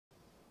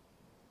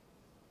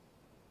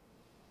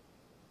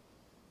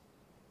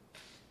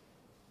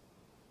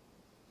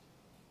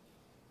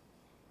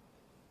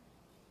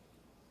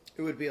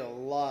It would be a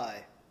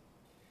lie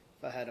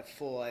if I had a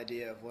full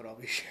idea of what I'll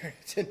be sharing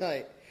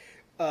tonight.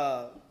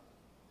 But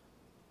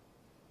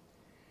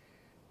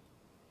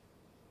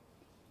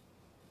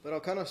I'll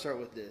kind of start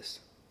with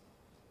this.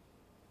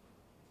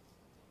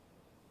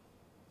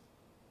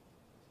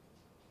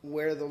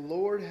 Where the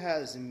Lord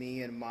has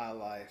me in my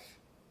life,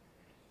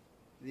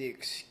 the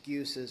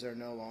excuses are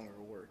no longer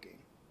working.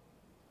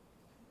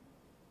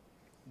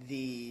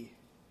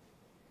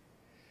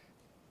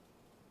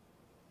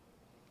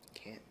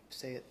 Can't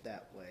say it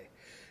that way.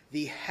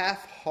 The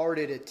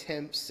half-hearted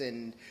attempts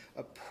and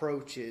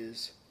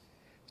approaches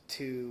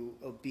to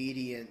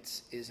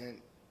obedience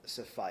isn't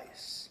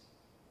suffice.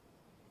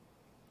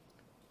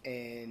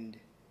 And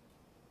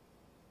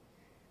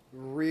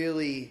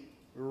really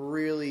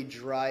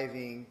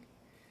driving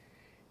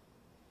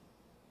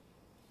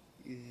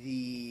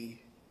the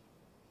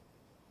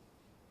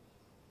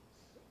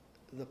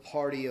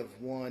party of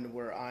one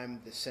where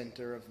I'm the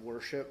center of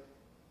worship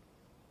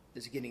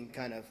is getting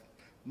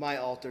my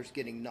altar's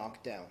getting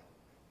knocked down.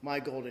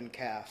 My golden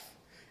calf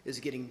is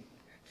getting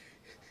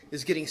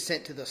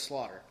sent to the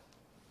slaughter.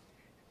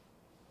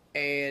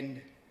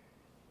 And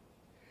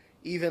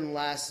even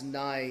last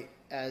night,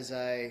 as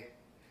I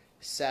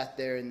sat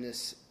there in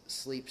this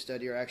sleep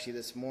study, or actually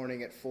this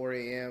morning at 4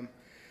 a.m.,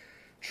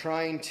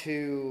 trying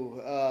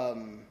to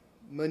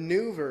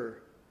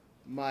maneuver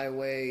my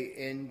way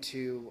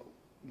into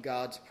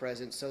God's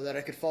presence so that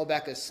I could fall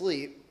back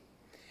asleep,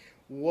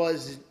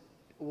 was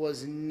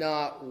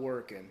not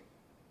working.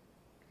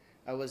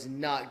 I was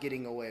not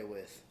getting away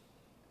with.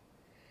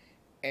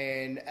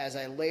 And as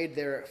I laid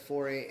there at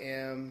 4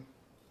 a.m.,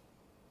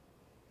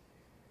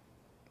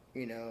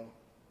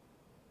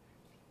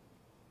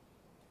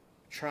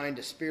 trying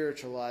to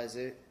spiritualize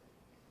it,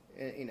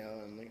 and,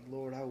 I'm like,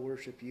 Lord, I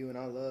worship you, and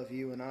I love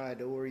you, and I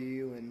adore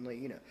you, and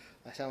I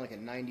sound like a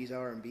 90s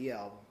R&B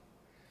album,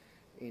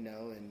 and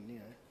I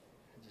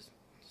just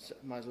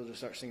might as well just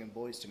start singing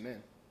Boys to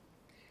Men.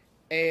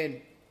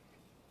 And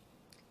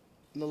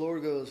the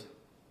Lord goes,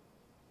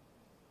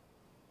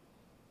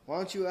 why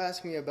don't you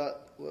ask me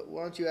about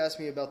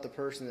the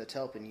person that's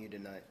helping you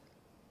tonight?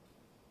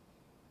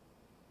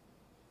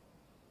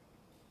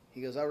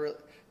 He goes, I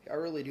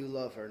really do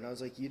love her. And I was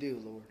like, you do,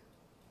 Lord.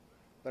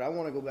 But I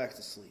want to go back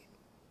to sleep.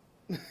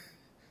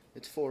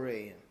 It's 4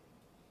 a.m.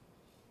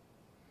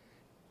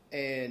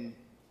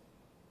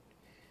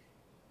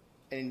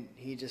 And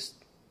he just,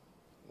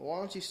 why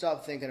don't you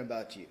stop thinking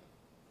about you?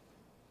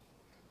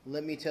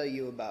 Let me tell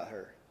you about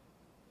her.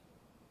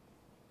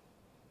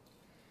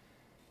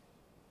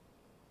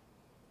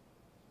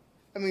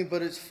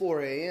 But it's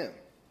 4 a.m.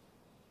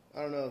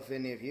 I don't know if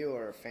any of you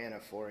are a fan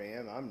of 4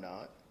 a.m. I'm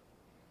not.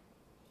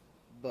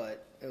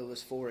 But it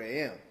was 4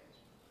 a.m.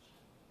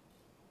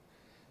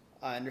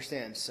 I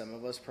understand some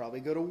of us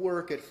probably go to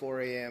work at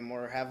 4 a.m.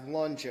 or have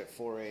lunch at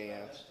 4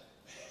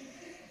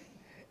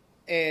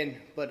 a.m.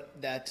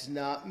 But that's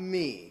not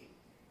me.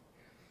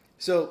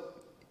 So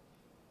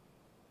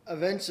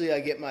eventually I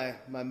get my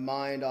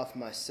mind off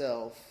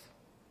myself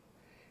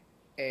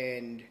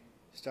and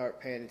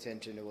start paying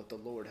attention to what the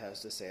Lord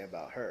has to say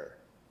about her.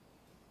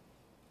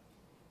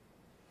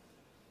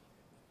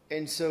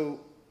 And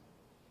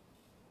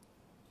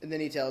then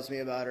he tells me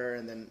about her,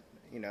 and then,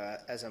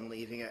 as I'm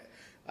leaving it,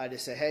 I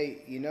just say,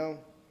 hey, I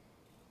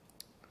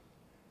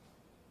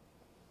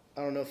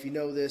don't know if you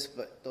know this,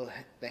 but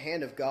the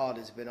hand of God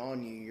has been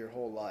on you your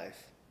whole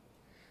life.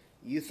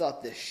 You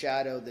thought this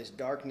shadow, this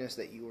darkness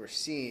that you were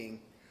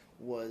seeing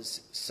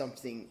was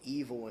something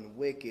evil and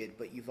wicked,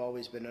 but you've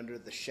always been under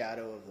the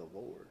shadow of the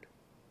Lord.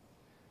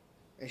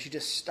 And she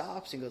just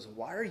stops and goes,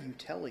 why are you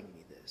telling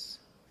me this?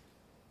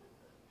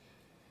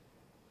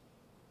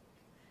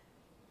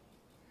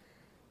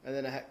 And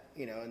then,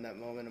 in that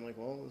moment, I'm like,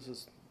 well, this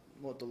is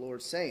what the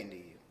Lord's saying to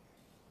you.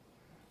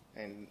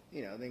 And,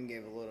 then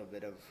gave a little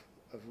bit of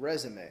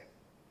resume.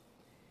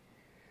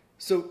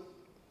 So,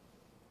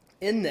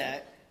 in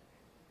that,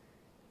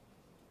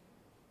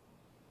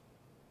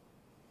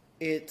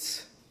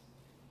 it's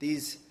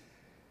these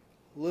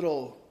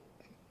little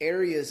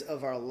areas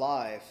of our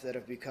life that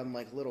have become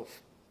like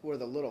where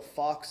the little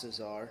foxes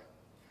are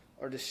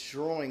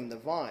destroying the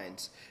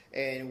vines.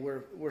 And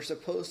we're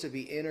supposed to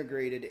be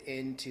integrated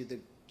into the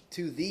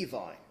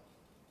vine,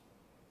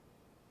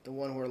 the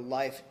one where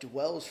life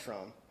dwells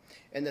from.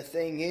 And the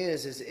thing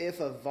is if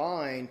a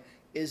vine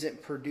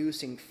isn't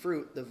producing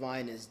fruit, the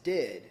vine is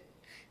dead.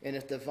 And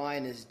if the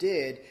vine is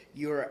dead,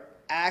 you're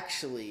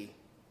actually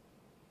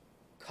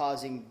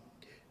causing,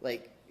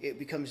 it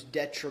becomes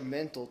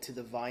detrimental to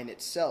the vine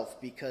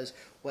itself, because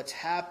what's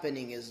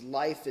happening is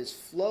life is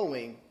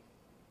flowing,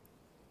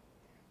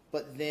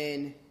 but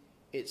then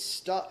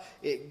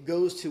it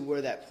goes to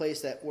where that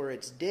place where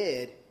it's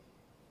dead,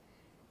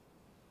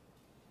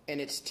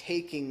 and it's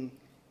taking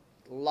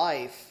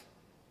life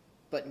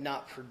but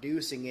not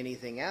producing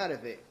anything out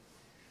of it.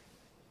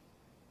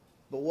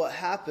 But what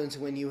happens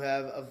when you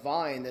have a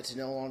vine that's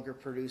no longer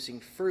producing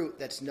fruit,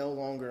 that's no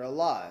longer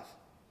alive?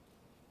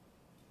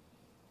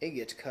 It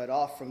gets cut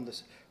off from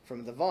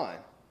the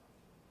vine,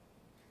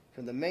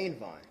 from the main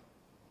vine.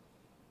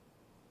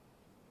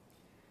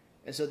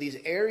 And so these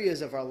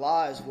areas of our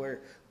lives where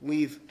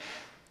we've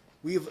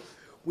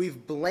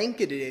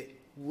blanketed it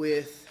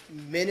with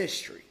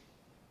ministry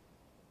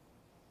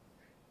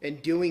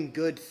and doing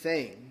good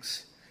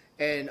things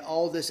and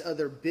all this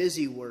other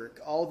busy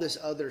work, all this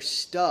other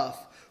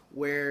stuff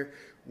where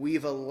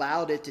we've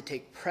allowed it to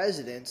take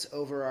precedence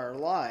over our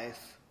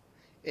life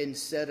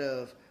instead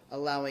of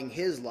allowing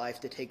his life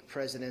to take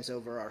precedence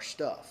over our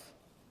stuff.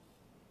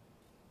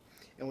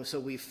 And so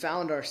we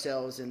found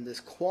ourselves in this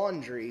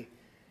quandary.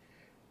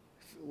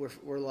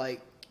 We're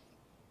like,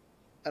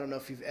 I don't know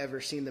if you've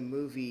ever seen the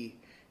movie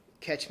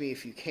Catch Me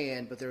If You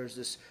Can, but there's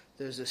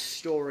this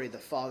story the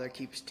father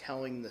keeps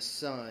telling the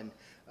son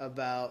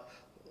about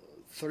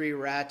 3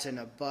 rats in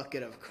a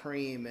bucket of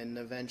cream, and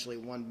eventually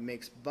one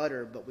makes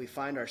butter. But we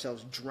find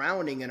ourselves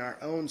drowning in our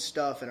own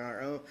stuff and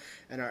our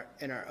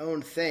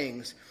own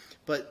things.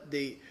 But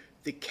the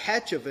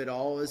catch of it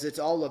all is it's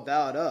all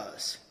about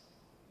us.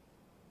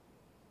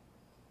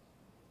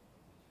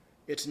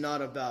 It's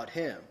not about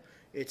him.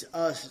 It's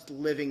us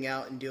living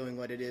out and doing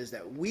what it is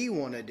that we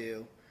want to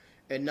do,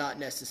 and not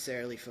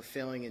necessarily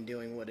fulfilling and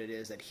doing what it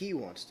is that he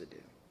wants to do.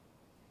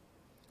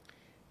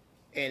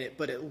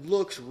 But it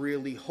looks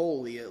really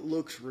holy. It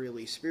looks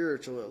really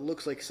spiritual. It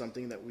looks like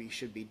something that we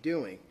should be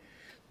doing.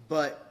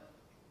 But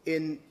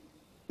in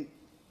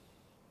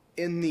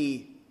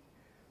the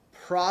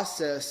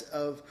process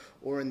of,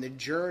 or in the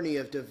journey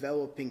of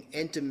developing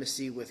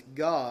intimacy with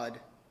God,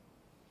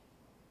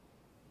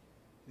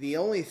 the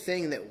only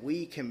thing that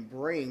we can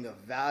bring of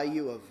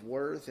value, of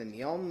worth, and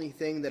the only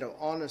thing that will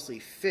honestly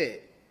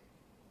fit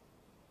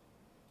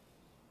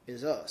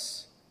is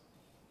us.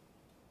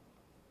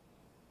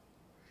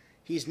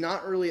 He's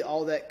not really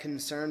all that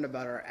concerned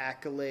about our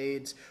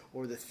accolades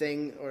or the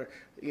thing, or,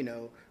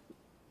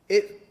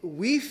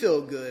 we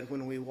feel good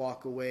when we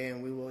walk away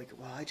and we were like,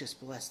 well, I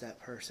just blessed that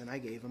person. I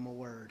gave him a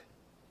word.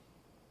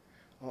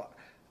 Well,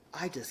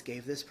 I just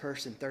gave this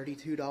person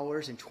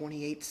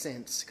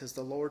 $32.28 because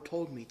the Lord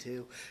told me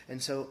to.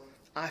 And so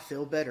I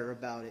feel better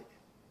about it.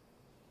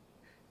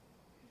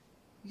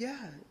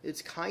 Yeah,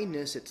 it's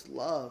kindness, it's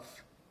love.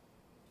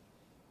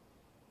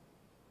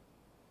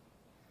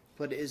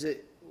 But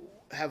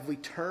have we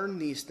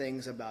turned these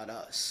things about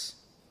us?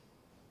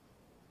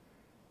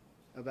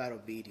 About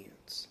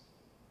obedience?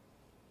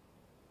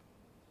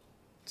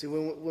 See,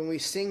 when we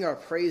sing our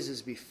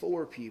praises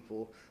before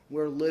people,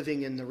 we're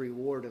living in the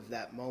reward of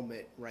that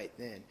moment right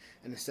then,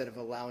 and instead of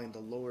allowing the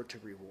Lord to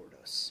reward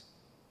us.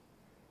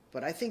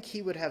 But I think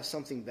he would have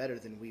something better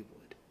than we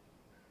would,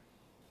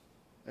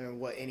 and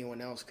what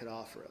anyone else could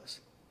offer us.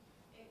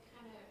 It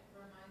kind of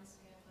reminds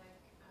me of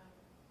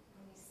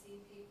when we see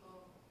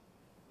people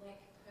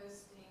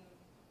posting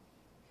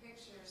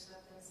pictures of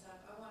and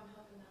stuff. Oh, I'm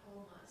helping the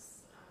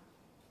homeless.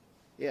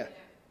 Yeah.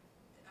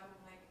 I'm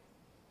like,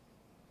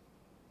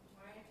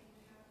 why do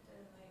you have to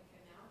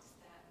announce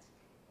that to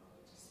people?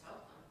 Just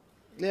help them.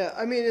 Yeah,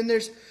 I mean, and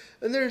there's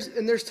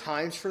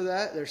times for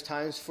that. There's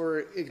times for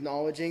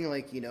acknowledging,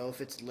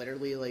 if it's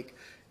literally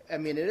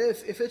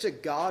if it's a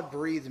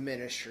God-breathed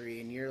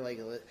ministry and you're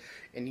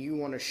and you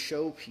want to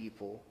show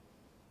people,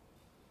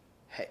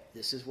 hey,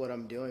 this is what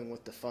I'm doing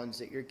with the funds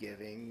that you're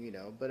giving,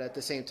 But at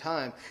the same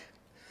time,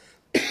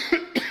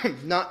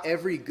 not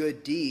every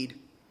good deed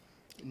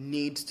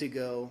needs to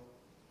go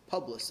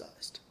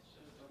publicized.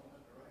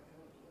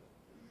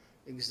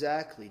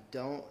 Exactly.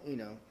 Don't,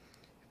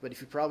 But if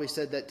you probably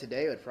said that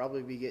today, it would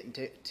probably be getting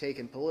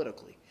taken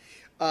politically.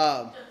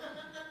 I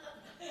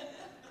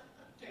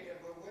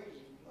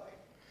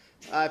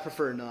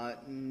prefer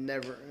not.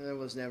 Never. There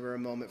was never a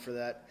moment for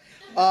that.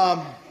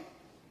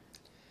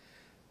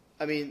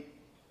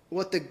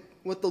 What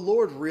the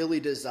Lord really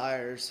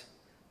desires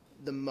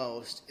the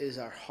most is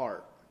our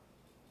heart.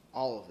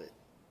 All of it.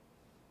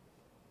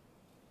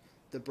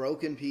 The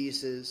broken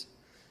pieces,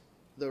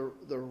 the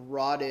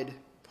rotted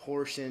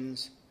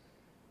portions,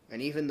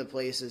 and even the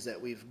places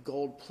that we've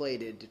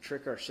gold-plated to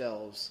trick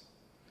ourselves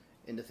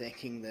into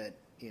thinking that,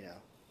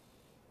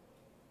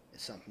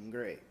 it's something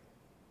great.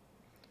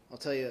 I'll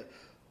tell you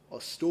a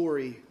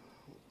story.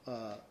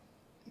 A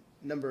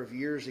number of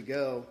years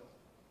ago,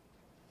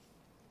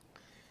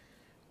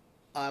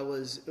 it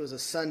was a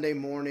Sunday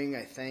morning,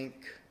 I think,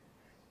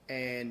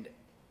 and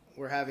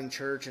we're having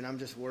church, and I'm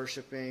just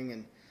worshiping,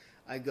 and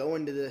I go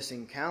into this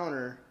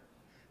encounter,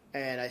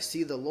 and I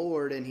see the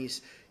Lord, and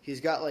he's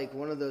got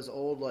one of those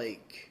old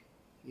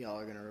y'all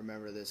are gonna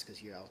remember this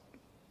because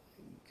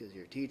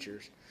you're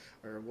teachers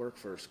or work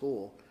for a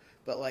school,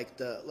 but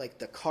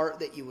the cart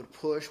that you would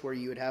push where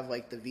you would have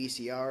the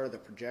VCR or the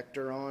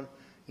projector on.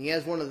 He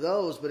has one of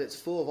those, but it's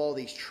full of all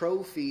these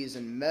trophies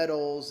and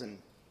medals and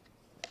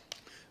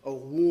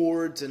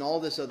awards and all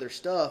this other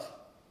stuff.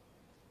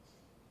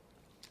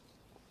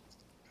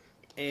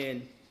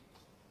 And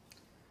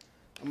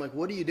I'm like,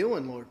 what are you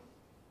doing, Lord?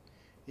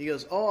 He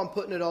goes, oh, I'm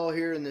putting it all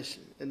here in this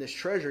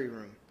treasury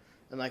room.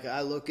 And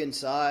I look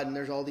inside, and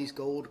there's all these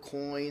gold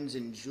coins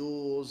and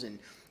jewels and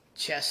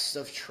chests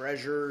of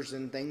treasures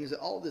and things,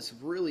 all this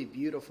really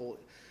beautiful,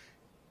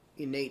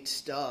 innate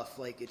stuff.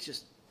 It's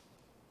just,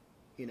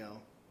 I'm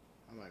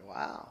like,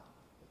 wow.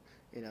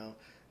 you know,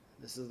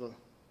 this is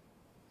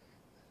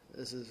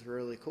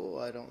really cool.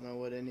 I don't know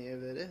what any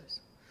of it is.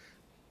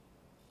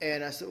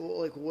 And I said,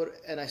 well, like, what?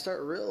 And I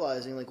start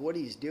realizing, like, what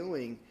he's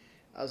doing.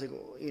 I was like,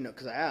 well, you know,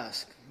 because I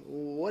asked,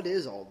 what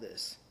is all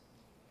this?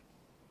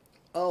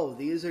 Oh,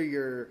 these are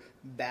your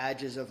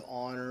badges of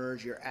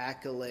honors, your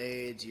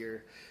accolades,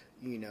 your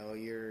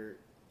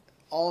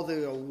all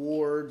the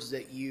awards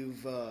that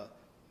you've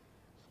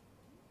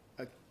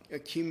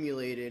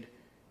accumulated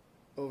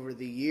over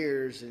the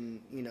years,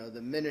 and you know,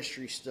 the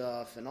ministry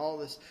stuff and all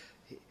this,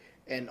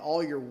 and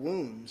all your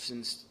wounds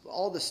and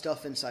all the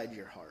stuff inside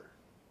your heart.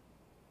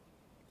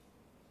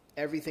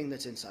 Everything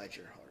that's inside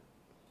your heart.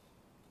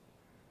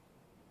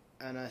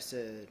 And I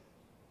said,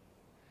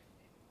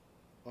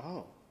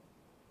 oh,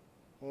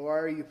 well, why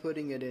are you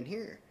putting it in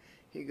here?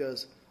 He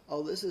goes,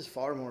 oh, this is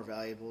far more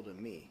valuable to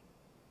me.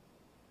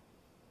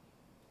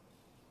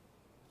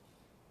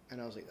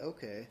 And I was like,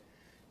 okay.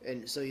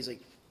 And so he's like,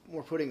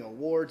 we're putting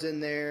awards in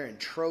there and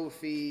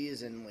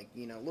trophies and, like,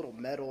 you know, little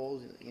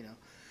medals, you know.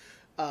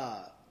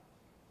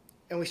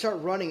 And we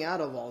start running out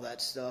of all that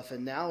stuff,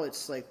 and now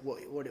it's like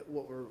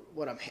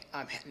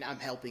I'm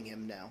helping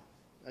him now.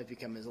 I've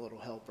become his little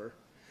helper.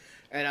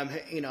 And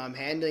I'm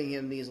handing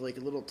him these like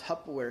little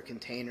Tupperware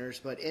containers,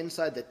 but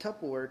inside the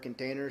Tupperware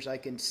containers I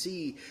can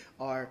see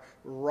are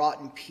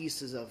rotten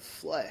pieces of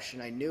flesh,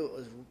 and I knew it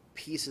was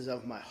pieces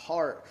of my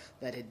heart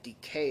that had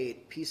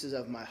decayed, pieces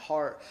of my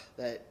heart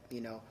that,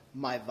 you know,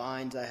 my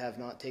vines I have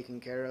not taken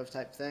care of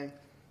type thing.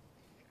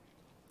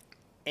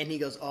 And he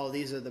goes, "Oh,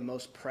 these are the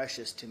most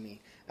precious to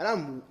me." And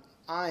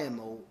I am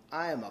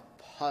a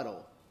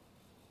puddle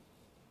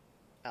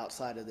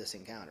outside of this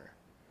encounter.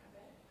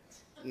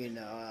 You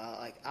know,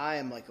 like I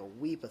am like a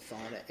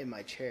weepathon in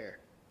my chair.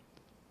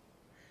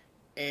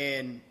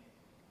 And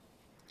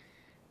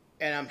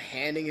I'm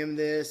handing him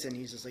this, and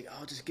he's just like,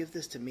 "Oh, just give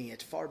this to me.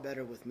 It's far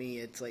better with me.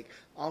 It's like,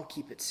 I'll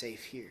keep it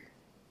safe here."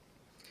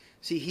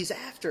 See, he's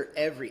after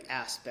every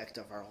aspect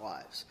of our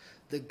lives.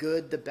 The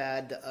good, the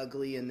bad, the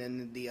ugly, and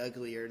then the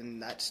uglier,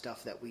 and that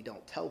stuff that we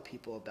don't tell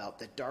people about.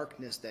 The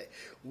darkness that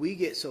we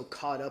get so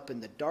caught up in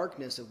the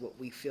darkness of what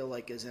we feel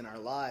like is in our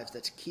lives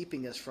that's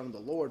keeping us from the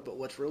Lord. But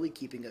what's really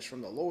keeping us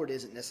from the Lord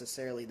isn't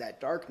necessarily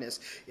that darkness.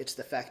 It's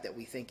the fact that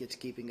we think it's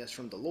keeping us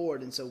from the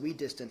Lord. And so we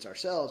distance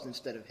ourselves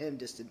instead of him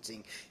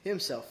distancing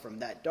himself from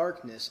that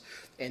darkness.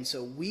 And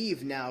so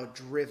we've now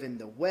driven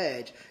the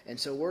wedge. And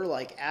so we're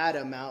like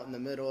Adam out in the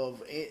middle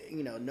of,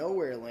 you know,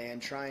 nowhere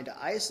land, trying to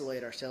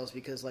isolate ourselves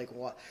because, like,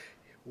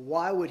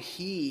 why would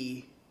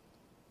he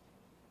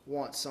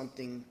want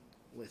something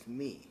with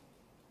me?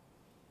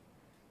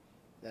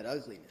 That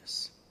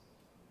ugliness.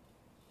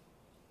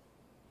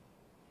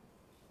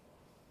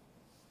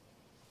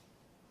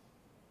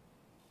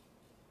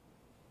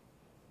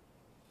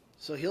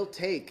 So he'll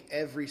take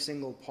every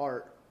single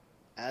part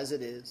as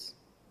it is.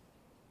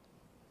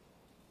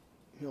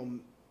 He'll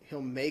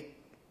make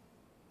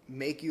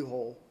you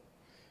whole.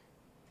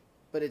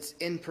 But it's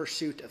in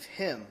pursuit of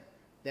him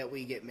that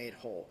we get made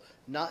whole,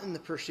 not in the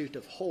pursuit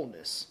of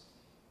wholeness.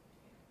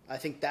 I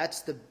think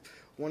that's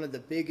one of the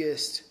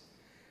biggest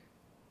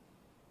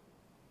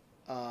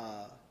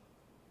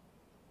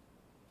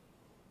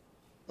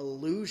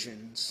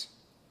illusions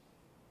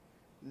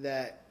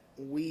that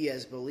we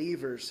as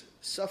believers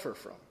suffer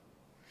from.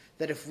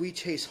 That if we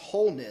chase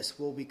wholeness,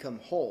 we'll become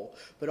whole.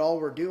 But all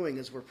we're doing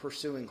is we're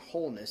pursuing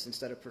wholeness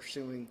instead of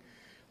pursuing,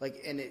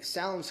 like, and it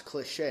sounds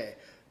cliche,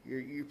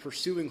 you're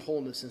pursuing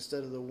wholeness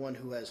instead of the one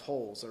who has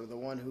holes or the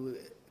one who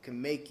can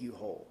make you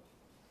whole.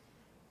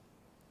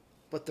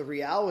 But the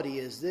reality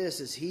is this,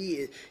 is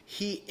he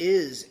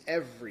is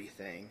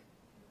everything.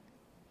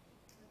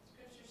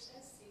 Scripture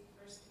says, "Seek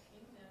first the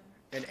kingdom,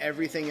 and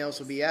everything else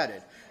will be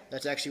added."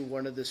 That's actually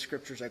one of the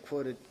scriptures I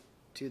quoted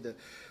to the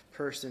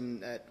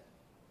person at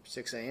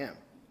 6 a.m.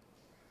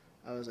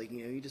 I was like,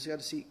 you know, you just got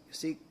to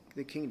seek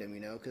the kingdom, you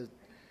know, because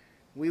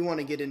we want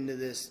to get into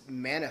this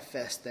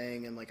manifest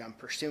thing and like I'm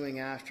pursuing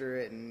after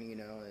it, and you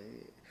know,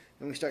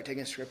 and we start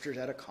taking scriptures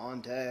out of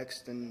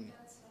context, and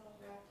that's all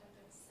wrapped up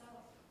in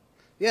self."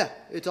 yeah,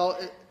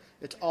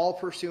 it's all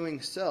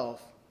pursuing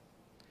self.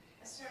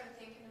 I started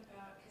thinking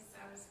about, because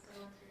I was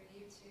going through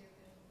YouTube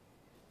and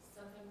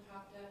something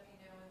popped up,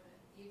 you know, in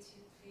the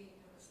YouTube feed,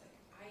 and it was like,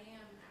 "I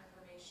am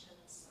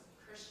affirmations, some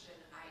Christian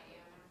I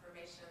am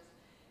affirmations."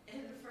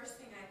 And the first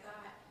thing I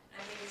thought, and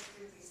I think it's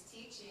through these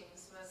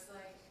teachings, was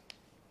like,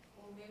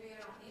 well, maybe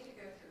I don't need to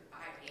go through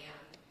I am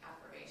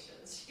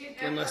affirmations, you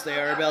know? Unless they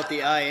are about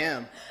the I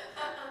am.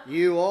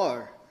 You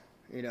are,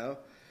 you know.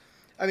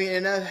 I mean,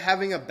 and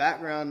having a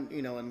background,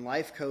 you know, in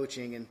life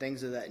coaching and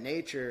things of that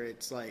nature,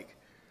 it's like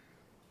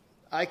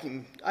I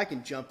can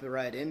jump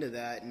right into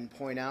that and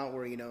point out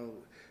where, you know,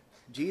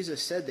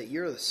 Jesus said that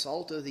you're the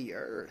salt of the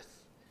earth.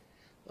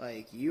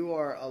 Like, you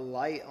are a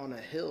light on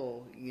a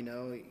hill, you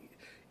know.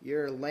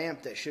 You're a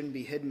lamp that shouldn't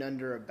be hidden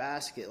under a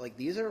basket. Like,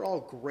 these are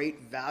all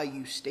great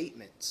value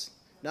statements.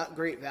 Not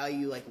great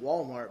value like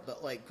Walmart,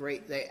 but like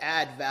great, they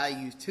add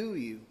value to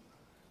you.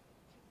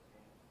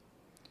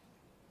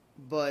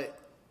 But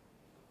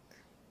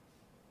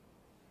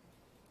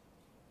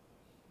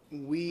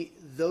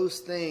those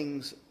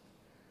things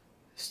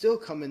still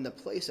come in the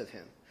place of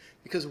him,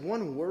 because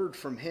one word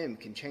from him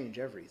can change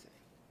everything.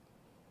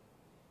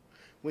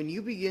 When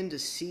you begin to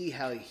see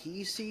how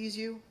he sees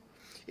you,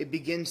 it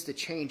begins to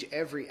change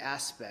every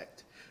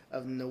aspect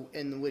of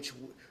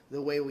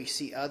the way we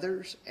see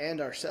others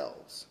and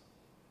ourselves.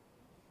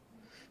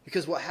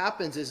 Because what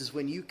happens is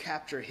when you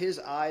capture his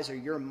eyes or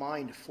your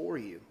mind for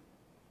you,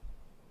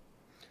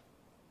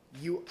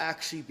 you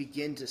actually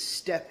begin to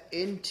step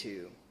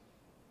into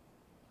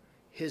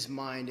his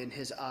mind and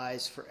his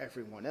eyes for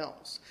everyone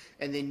else.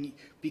 And then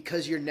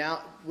because you're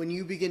now, when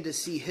you begin to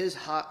see his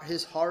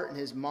heart and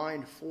his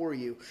mind for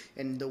you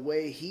and the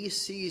way he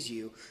sees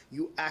you,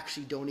 you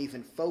actually don't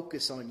even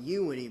focus on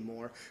you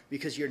anymore,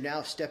 because you're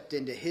now stepped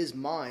into his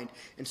mind.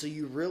 And so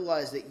you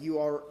realize that you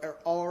are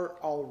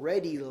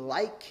already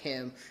like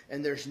him,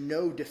 and there's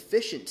no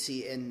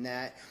deficiency in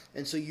that.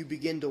 And so you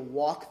begin to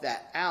walk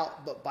that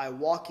out. But by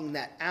walking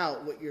that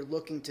out, what you're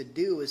looking to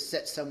do is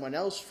set someone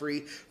else free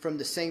from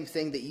the same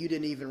thing that you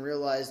didn't even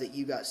realize that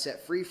you got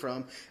set free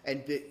from,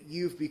 and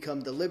you've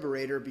become the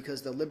liberator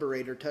because the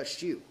liberator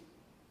touched you.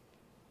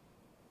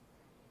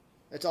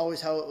 That's always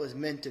how it was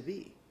meant to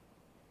be.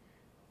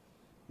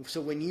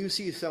 So when you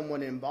see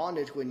someone in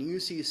bondage, when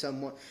you see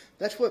someone,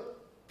 that's what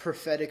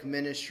prophetic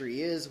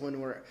ministry is when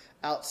we're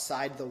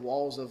outside the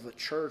walls of a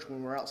church,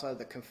 when we're outside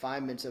the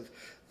confinements of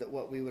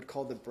what we would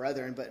call the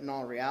brethren. But in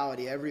all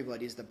reality,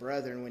 everybody's the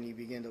brethren when you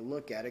begin to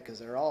look at it, because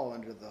they're all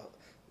under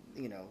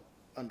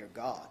under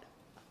God.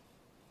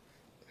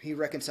 He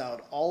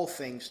reconciled all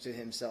things to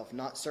himself,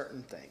 not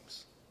certain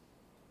things.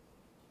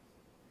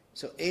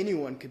 So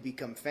anyone could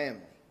become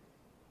family.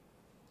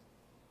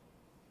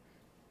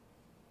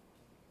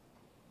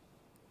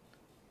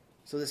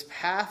 So this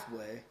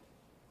pathway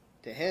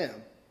to him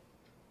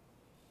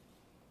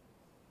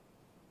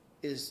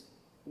is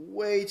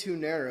way too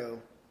narrow,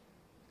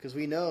 because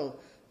we know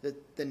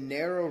that the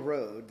narrow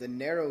road, the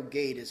narrow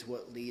gate, is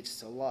what leads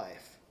to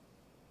life.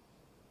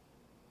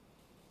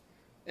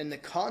 And the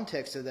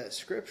context of that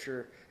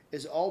scripture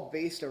is all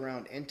based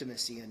around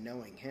intimacy and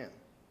knowing him.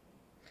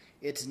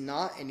 It's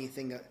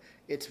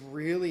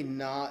really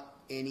not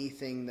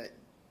anything that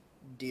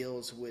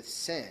deals with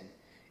sin.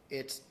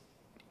 It's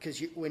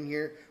because when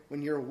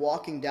you're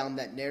walking down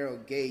that narrow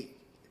gate,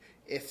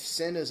 if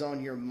sin is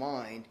on your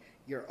mind,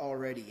 you're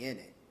already in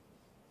it.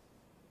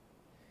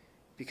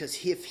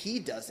 Because if he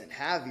doesn't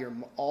have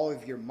all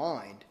of your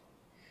mind,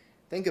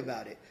 think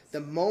about it.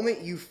 The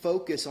moment you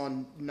focus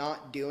on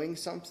not doing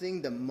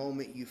something, the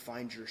moment you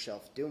find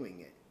yourself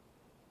doing it.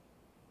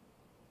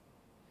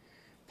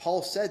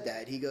 Paul said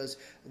that. He goes,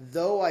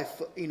 though I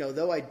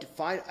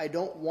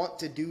don't want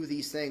to do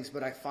these things,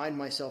 but I find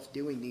myself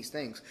doing these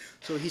things.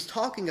 So he's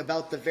talking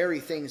about the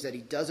very things that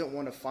he doesn't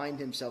want to find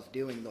himself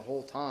doing the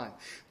whole time.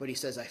 But he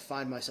says, I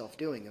find myself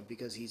doing them,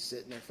 because he's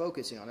sitting there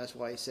focusing on. That's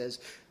why he says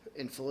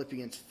in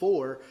Philippians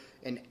 4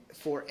 and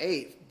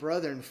 4:8,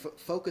 brethren,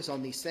 focus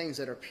on these things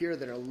that are pure,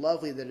 that are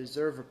lovely, that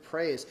deserve of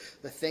praise,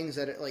 the things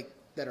that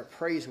are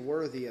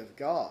praiseworthy of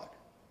God.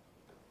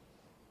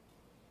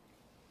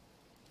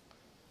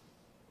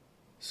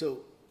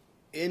 So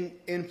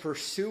in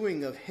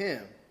pursuing of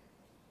him,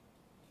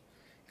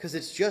 because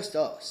it's just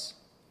us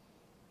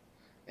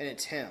and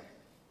it's him.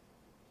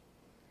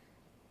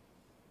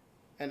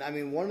 And I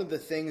mean, one of the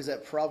things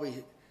that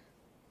probably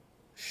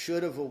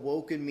should have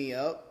awoken me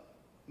up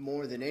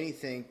more than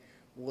anything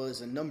was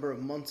a number of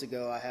months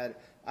ago. I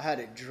had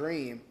a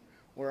dream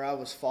where I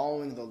was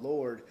following the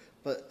Lord,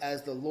 but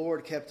as the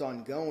Lord kept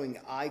on going,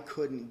 I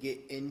couldn't get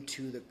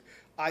into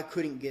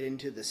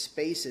the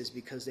spaces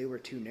because they were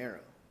too narrow.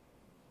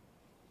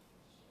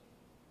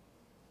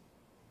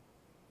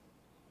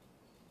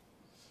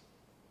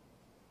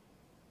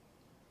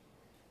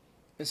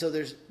 And so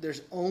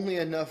there's only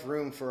enough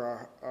room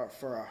for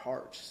our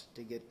hearts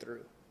to get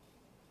through.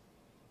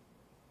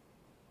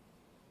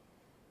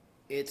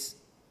 It's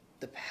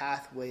the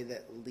pathway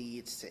that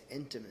leads to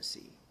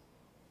intimacy.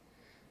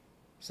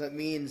 So that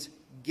means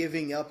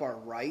giving up our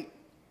right.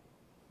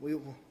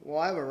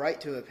 I have a right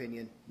to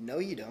opinion. No,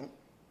 you don't.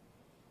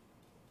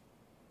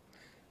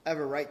 I have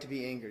a right to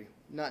be angry.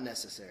 Not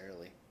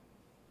necessarily.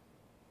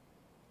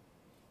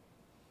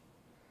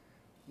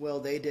 Well,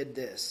 they did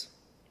this.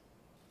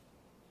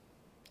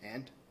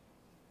 And?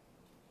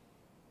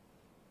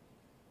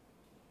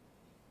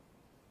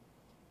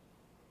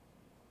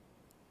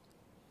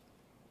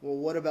 Well,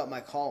 what about my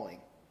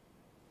calling?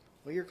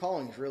 Well, your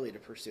calling is really to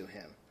pursue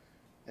him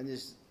and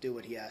just do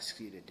what he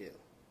asks you to do.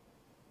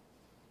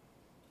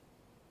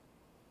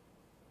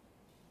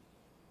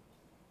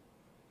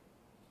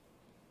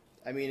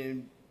 I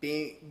mean,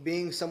 in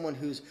being someone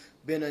who's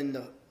been in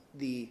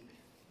the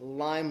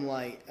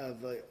limelight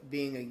of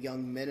being a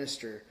young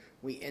minister,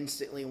 we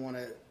instantly want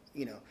to,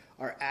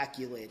 our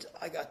accolades.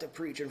 I got to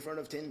preach in front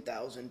of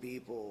 10,000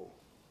 people.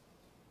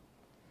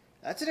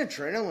 That's an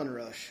adrenaline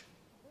rush.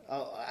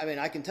 I mean,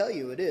 I can tell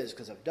you it is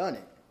because I've done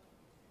it.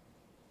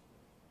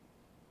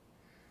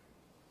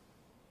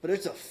 But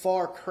it's a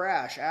far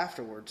crash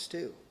afterwards,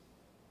 too.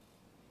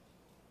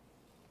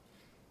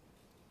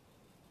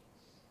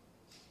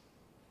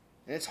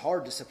 And it's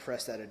hard to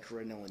suppress that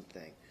adrenaline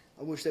thing.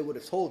 I wish they would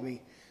have told me,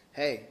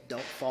 hey,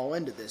 don't fall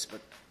into this, but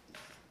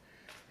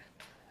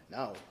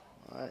no,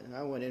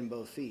 I went in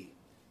both feet.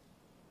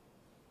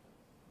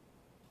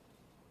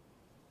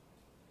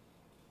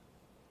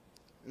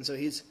 And so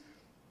he's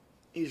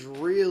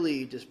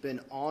really just been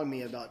on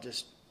me about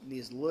just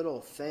these little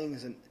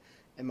things in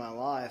my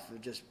life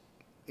of just,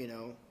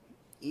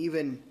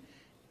 even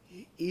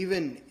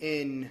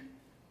in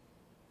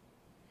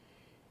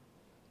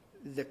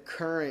the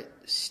current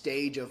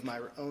stage of my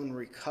own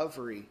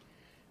recovery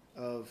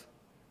of,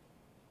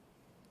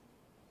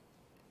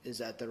 is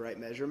that the right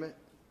measurement?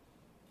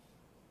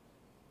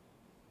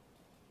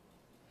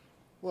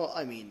 Well,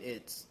 I mean,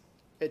 it's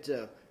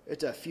a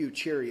few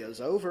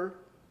Cheerios over.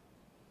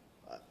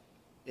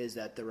 Is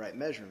that the right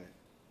measurement?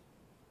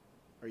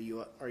 Are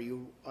you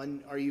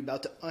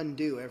about to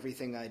undo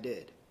everything I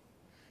did?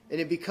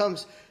 And it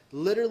becomes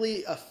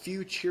literally a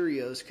few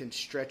Cheerios can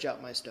stretch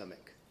out my stomach.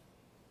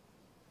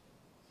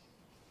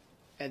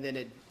 And then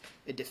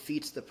it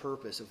defeats the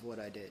purpose of what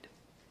I did.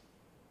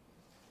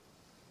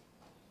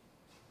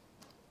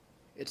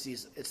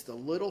 It's the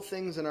little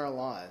things in our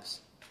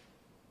lives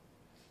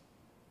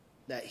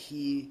that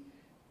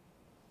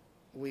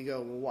we go,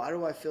 well, why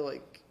do I feel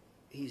like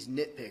he's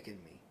nitpicking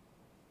me?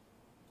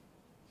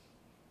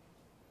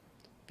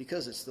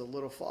 Because it's the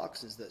little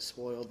foxes that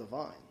spoil the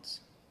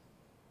vines.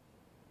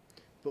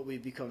 But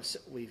we've become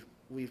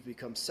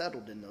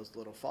settled in those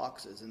little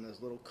foxes and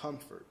those little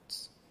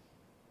comforts.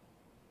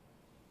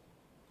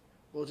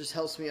 Well, it just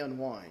helps me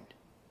unwind.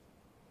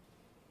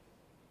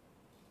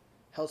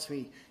 Helps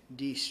me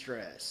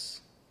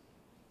de-stress.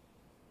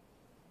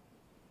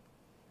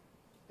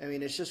 I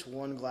mean, it's just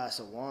one glass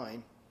of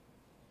wine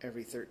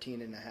every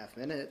 13 and a half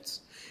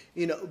minutes,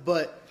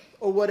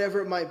 or whatever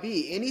it might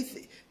be.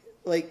 Anything,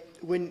 like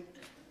when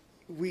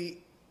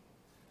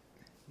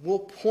we'll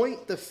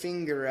point the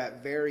finger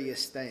at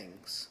various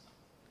things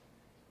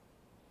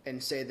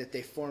and say that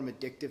they form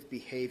addictive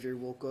behavior.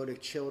 We'll go to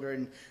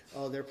children,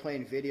 oh, they're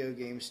playing video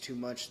games too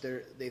much.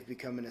 They've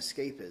become an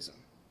escapism.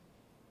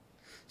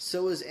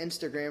 So is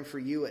Instagram for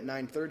you at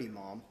 9:30,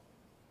 Mom.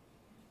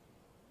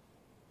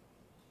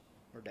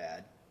 Or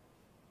Dad.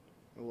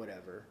 Or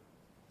whatever.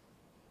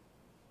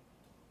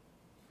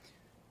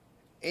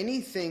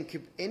 Anything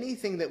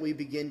that we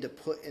begin to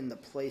put in the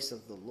place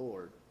of the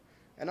Lord,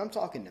 and I'm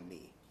talking to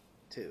me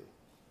too,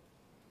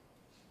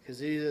 because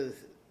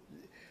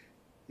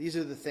these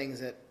are the things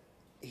that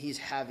he's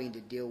having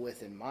to deal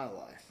with in my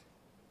life.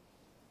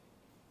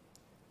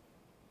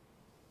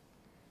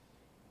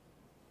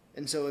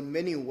 And so in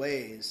many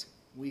ways,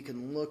 we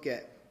can look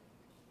at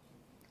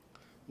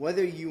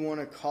whether you want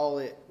to call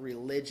it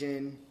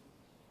religion,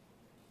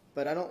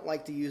 but I don't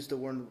like to use the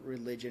word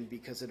religion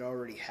because it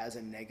already has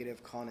a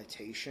negative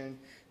connotation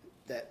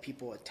that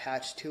people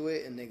attach to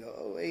it, and they go,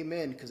 oh,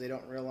 amen, because they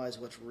don't realize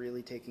what's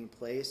really taking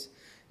place.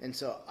 And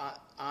so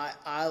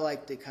I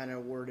like to kind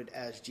of word it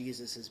as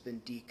Jesus has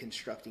been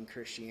deconstructing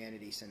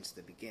Christianity since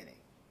the beginning.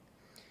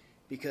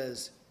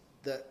 Because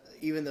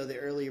even though the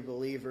early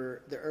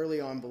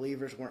on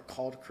believers weren't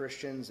called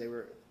Christians, they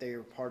were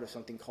part of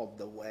something called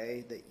the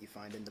Way that you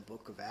find in the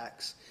book of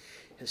Acts.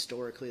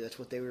 Historically, that's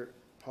what they were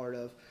part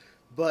of.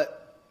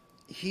 But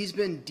he's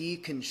been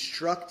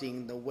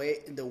deconstructing the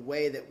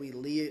way that we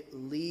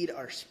lead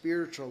our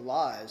spiritual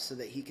lives so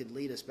that he could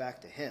lead us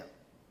back to him.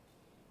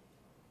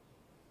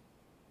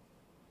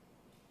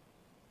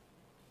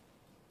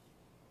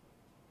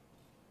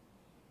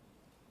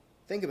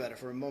 Think about it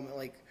for a moment.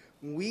 Like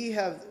we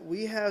have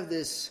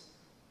this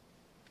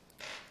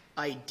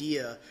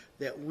idea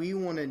that we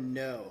want to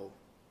know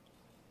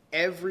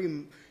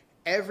every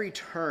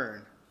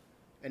turn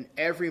and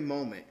every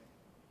moment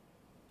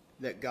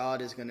that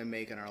God is going to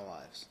make in our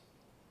lives.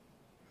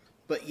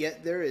 But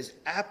yet there is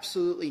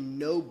absolutely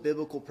no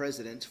biblical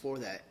precedence for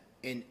that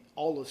in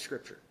all of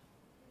Scripture.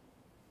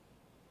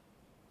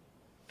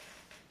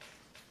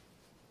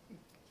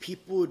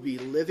 People would be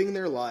living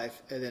their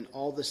life, and then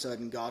all of a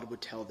sudden God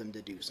would tell them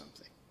to do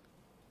something.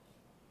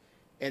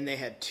 And they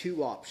had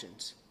two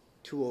options: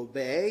 to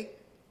obey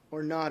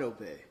or not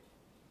obey.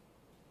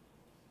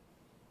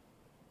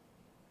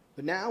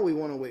 But now we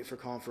want to wait for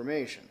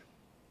confirmation.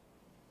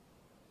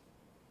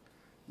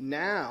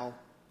 Now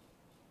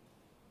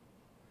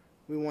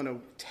we want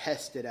to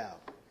test it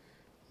out.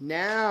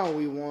 Now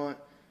we want,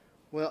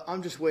 well,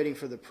 I'm just waiting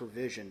for the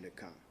provision to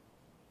come.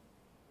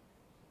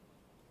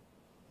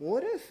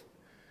 What if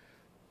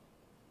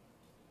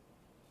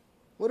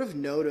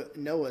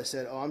Noah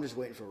said, oh, I'm just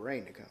waiting for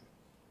rain to come?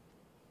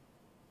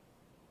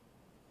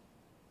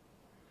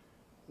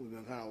 It would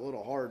have been kind of a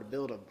little hard to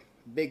build a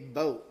big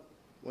boat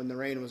when the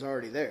rain was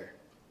already there.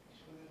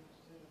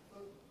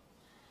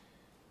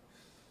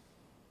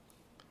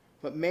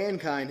 But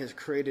mankind has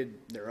created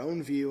their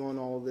own view on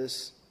all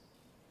this.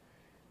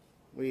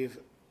 We've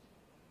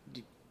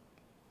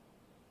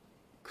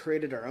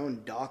created our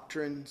own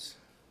doctrines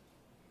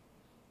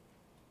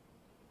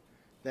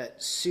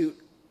that suit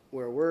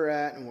where we're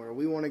at and where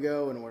we want to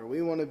go and where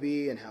we want to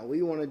be and how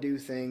we want to do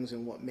things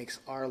and what makes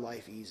our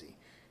life easy.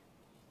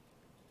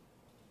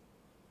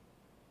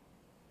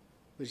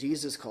 But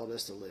Jesus called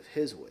us to live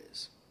his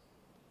ways.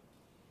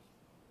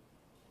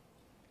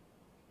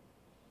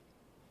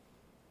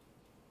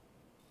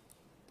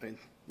 I mean,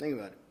 think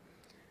about it.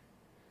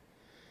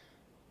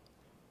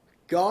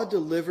 God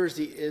delivers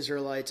the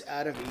Israelites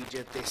out of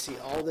Egypt. They see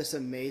all this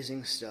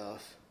amazing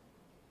stuff.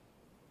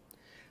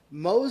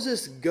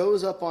 Moses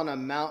goes up on a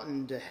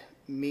mountain to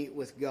meet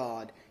with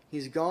God.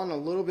 He's gone a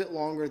little bit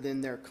longer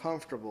than they're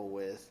comfortable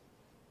with.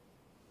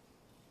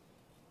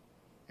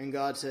 And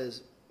God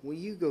says, will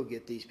you go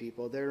get these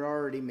people? They're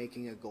already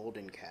making a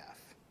golden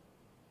calf.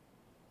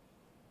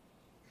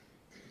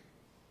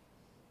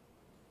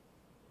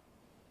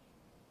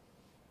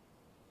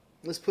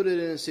 Let's put it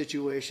in a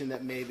situation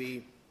that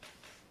maybe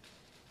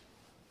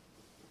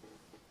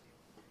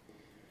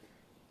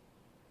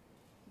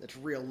that's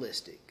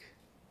realistic.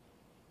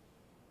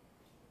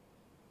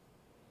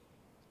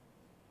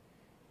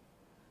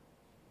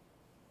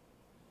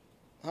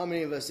 How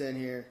many of us in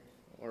here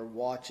or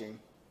watching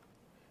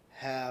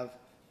have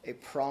a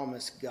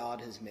promise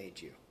God has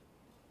made you?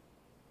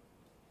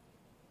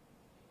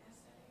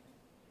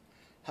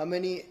 How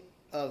many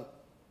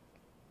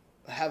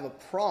have a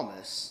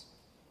promise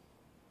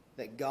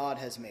that God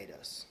has made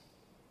us?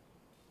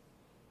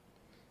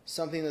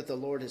 Something that the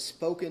Lord has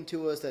spoken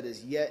to us that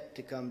is yet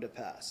to come to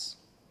pass.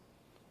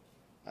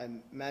 I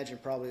imagine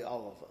probably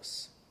all of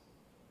us.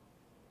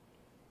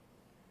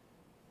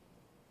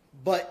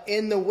 But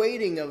in the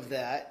waiting of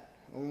that,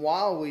 and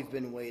while we've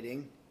been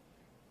waiting,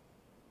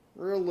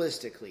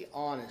 realistically,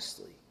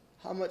 honestly,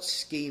 how much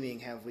scheming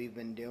have we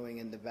been doing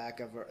in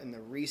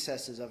the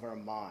recesses of our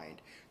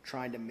mind,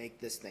 trying to make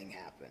this thing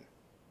happen?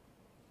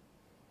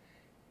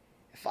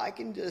 If I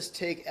can just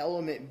take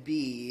element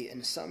B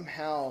and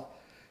somehow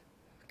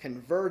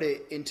convert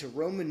it into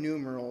Roman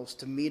numerals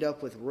to meet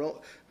up with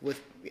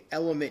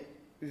element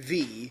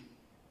V,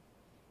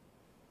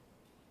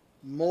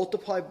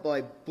 multiplied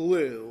by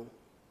blue,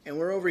 and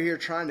we're over here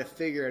trying to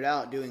figure it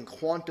out, doing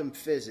quantum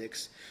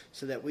physics,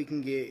 so that we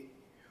can get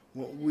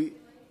what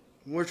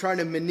we're trying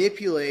to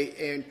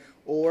manipulate,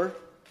 or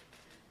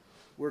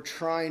we're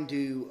trying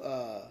to.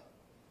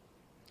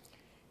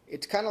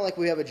 It's kind of like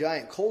we have a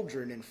giant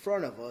cauldron in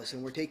front of us,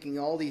 and we're taking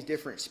all these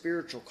different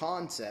spiritual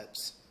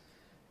concepts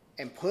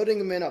and putting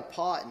them in a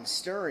pot and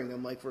stirring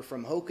them like we're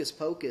from Hocus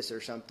Pocus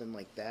or something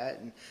like that,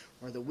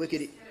 or the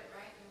wicked.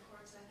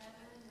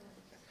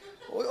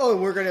 Oh,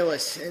 we're going to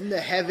ascend the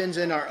heavens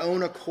in our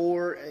own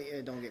accord.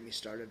 Don't get me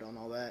started on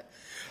all that.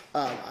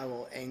 I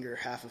will anger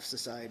half of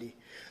society.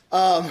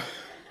 And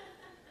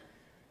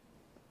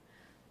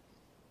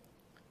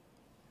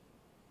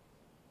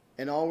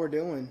all we're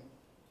doing,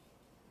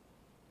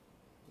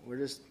 we're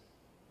just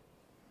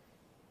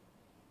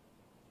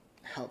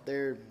out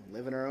there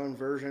living our own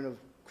version of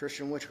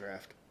Christian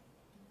witchcraft.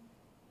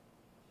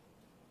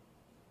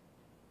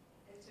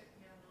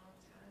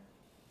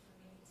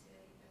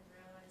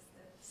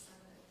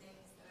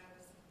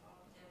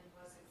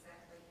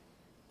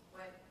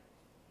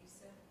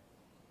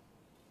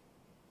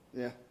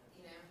 Yeah.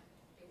 You know,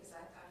 because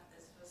I thought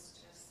this was,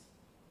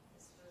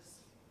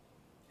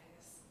 I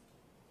guess,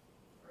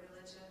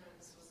 religion, or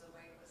this was the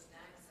way it was done,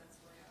 because that's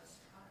the way I was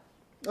taught.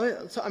 Oh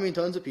yeah, so, I mean,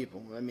 tons of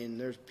people. I mean,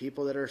 there's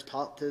people that are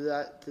taught to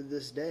that to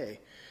this day.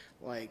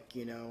 Like,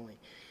 you know,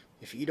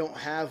 if you don't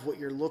have what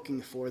you're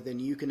looking for, then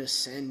you can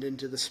ascend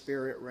into the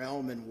spirit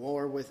realm and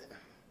war with it.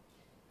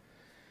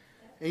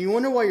 And you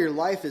wonder why your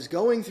life is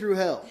going through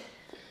hell.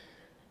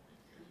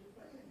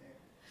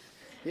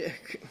 Yeah,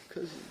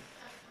 because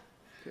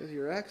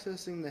you're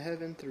accessing the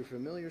heaven through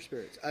familiar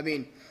spirits. I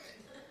mean,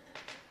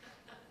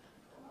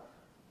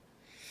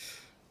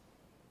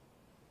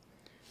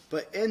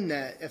 but in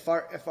that, if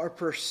our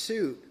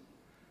pursuit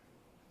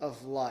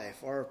of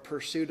life, our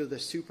pursuit of the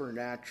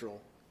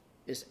supernatural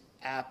is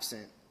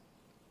absent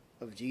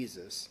of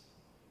Jesus,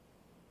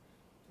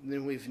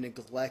 then we've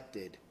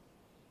neglected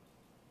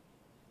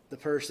the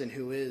person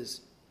who is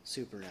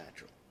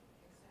supernatural.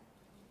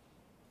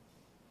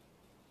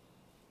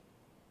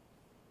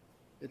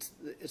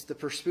 It's the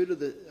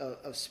pursuit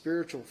of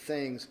spiritual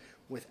things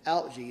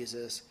without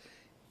Jesus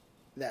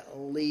that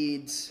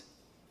leads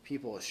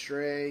people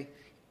astray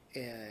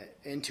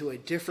into a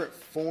different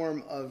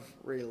form of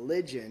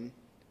religion,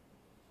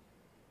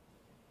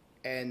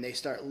 and they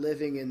start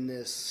living in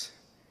this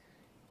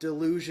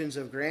delusions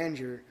of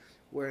grandeur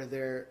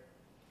where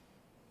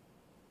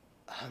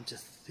I'm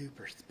just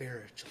super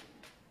spiritual.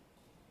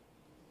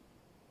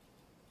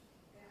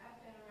 Yeah,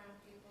 I've been around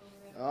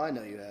people Oh, I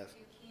know you have.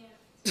 you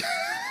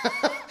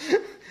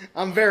can't.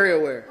 I'm very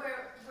aware.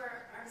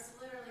 Where I was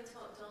literally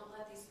told, don't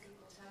let these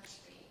people touch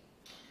me.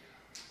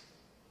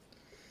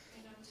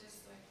 And I'm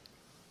just like,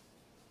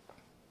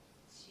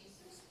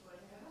 Jesus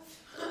would have.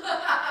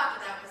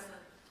 That wasn't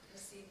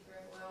received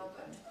very well,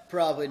 but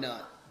Probably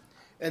not.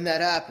 And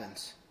that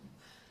happens.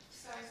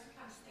 sorry,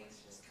 sometimes things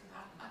just come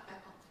out of my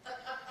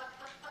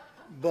mouth.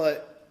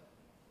 But,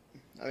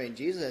 I mean,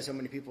 Jesus had so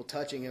many people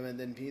touching him, and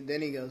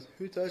then he goes,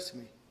 who touched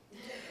me?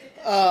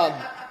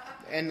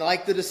 And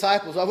like the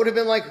disciples, I would have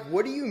been like,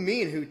 what do you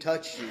mean who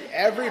touched you?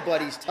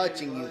 Everybody's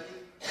touching you.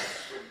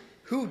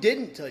 Who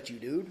didn't touch you,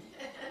 dude? Did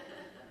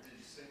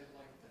you say it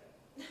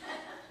like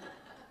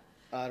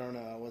that? I don't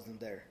know. I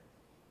wasn't there.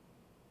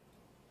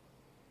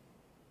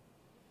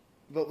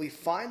 But we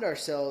find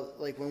ourselves,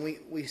 like when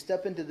we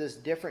step into this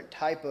different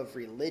type of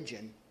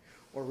religion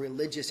or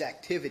religious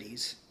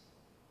activities,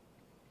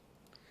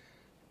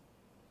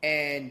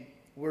 and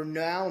we're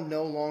now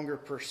no longer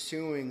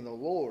pursuing the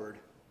Lord.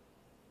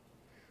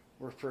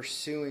 We're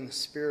pursuing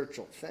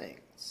spiritual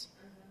things.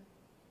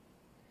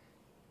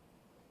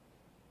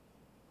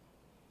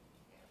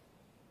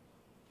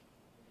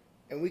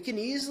 And we can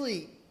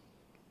easily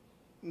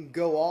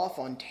go off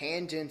on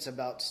tangents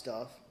about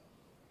stuff.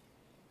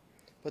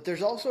 But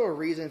there's also a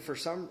reason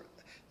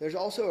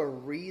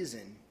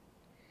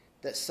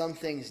that some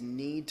things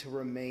need to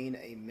remain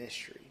a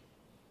mystery.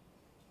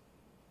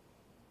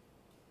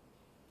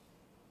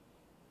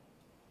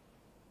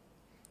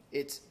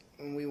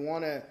 We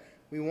want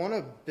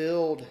to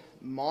build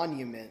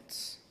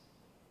monuments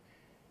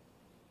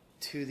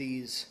to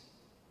these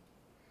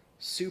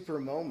super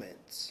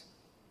moments.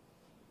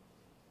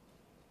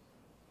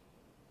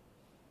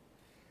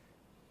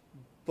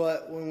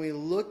 But when we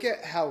look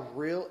at how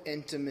real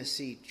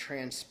intimacy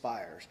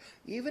transpires,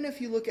 even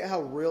if you look at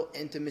how real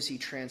intimacy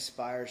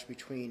transpires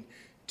between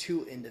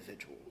two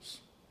individuals,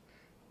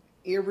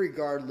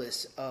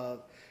 irregardless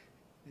of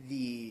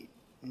the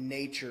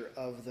nature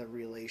of the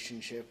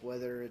relationship,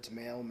 whether it's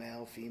male,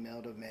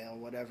 female to male,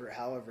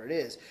 however it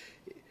is,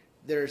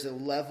 there's a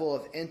level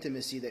of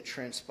intimacy that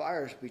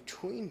transpires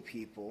between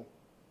people,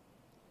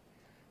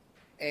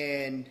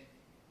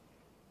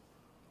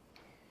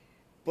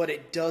 but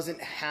it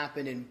doesn't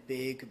happen in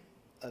big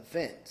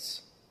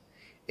events.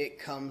 It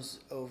comes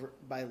over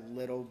by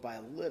little by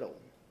little.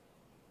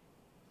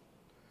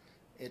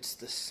 It's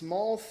the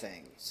small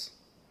things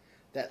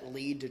that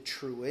lead to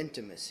true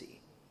intimacy,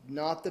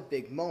 not the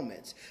big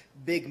moments.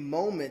 Big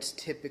moments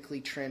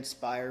typically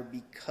transpire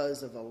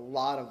because of a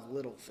lot of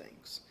little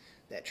things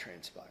that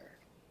transpired.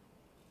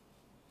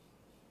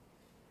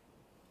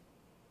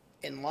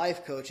 In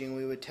life coaching,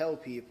 we would tell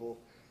people,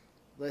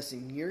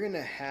 listen, you're going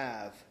to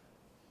have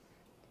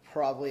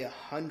probably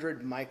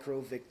 100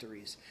 micro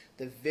victories,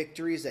 the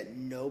victories that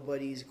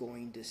nobody's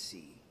going to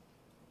see,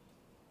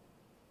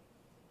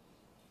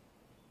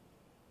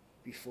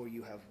 before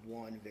you have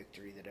one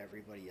victory that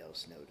everybody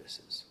else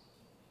notices.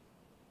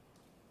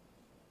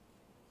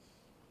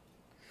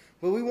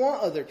 But we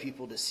want other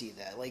people to see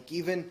that. Like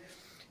even,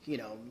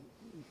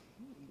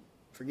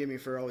 forgive me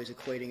for always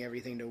equating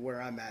everything to where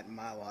I'm at in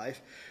my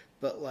life,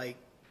 but like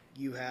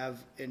you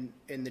have, in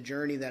the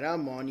journey that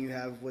I'm on, you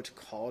have what's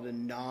called a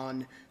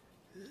non-scale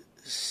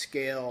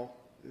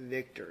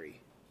victory,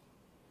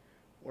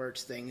 where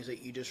it's things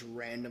that you just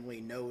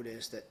randomly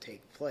notice that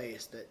take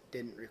place that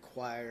didn't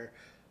require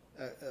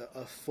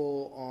a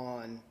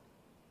full-on,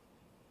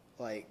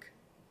 like,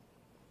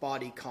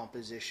 body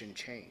composition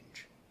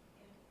change.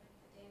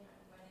 The day my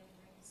wedding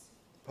rings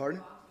Pardon?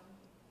 flew off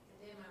of-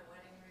 The day my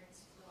wedding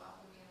rings flew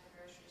off of me in the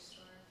grocery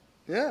store.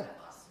 Yeah.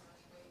 I lost so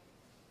much weight.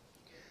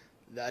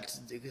 That's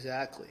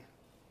exactly.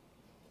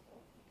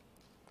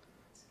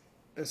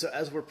 And so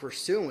as we're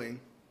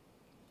pursuing,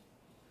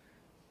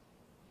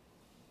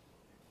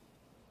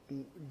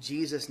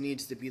 Jesus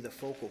needs to be the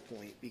focal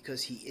point,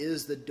 because he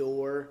is the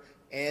door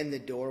and the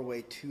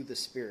doorway to the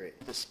Spirit.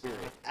 The Spirit.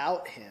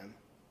 Without him,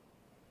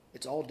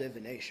 it's all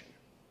divination.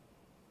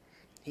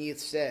 He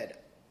has said,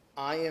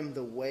 I am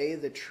the way,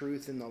 the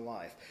truth, and the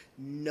life.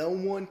 No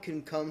one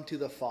can come to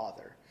the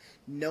Father.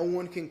 No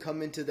one can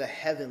come into the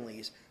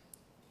heavenlies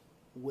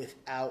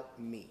without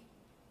me.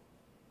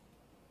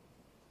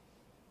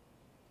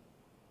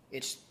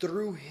 It's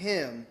through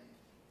him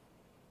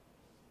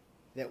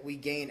that we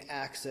gain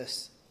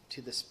access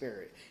to the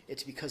Spirit.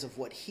 It's because of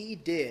what he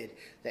did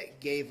that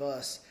gave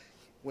us,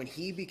 when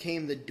he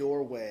became the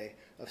doorway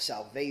of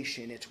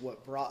salvation, it's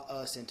what brought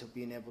us into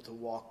being able to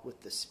walk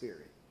with the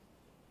Spirit.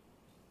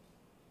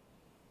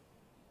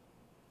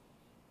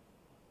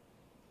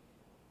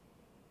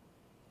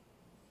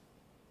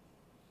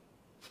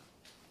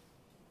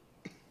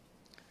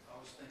 I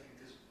was thinking,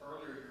 because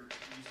earlier you were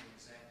using an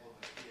example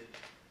of a kid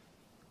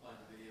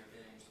playing video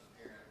games, and a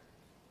parent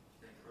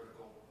being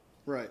critical.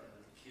 Right.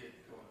 And the kid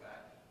going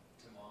back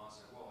to mom and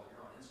saying, well,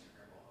 you're on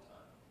Instagram all the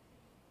time.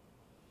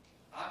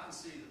 I can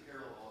see the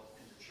parallel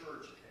in the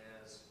church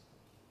as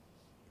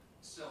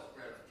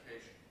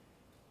self-gratification.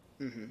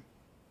 Mm-hmm.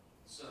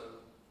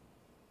 So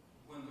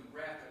when we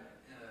wrap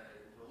in a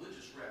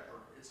religious wrapper,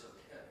 it's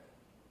okay.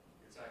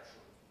 It's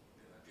actually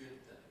a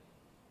good thing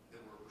that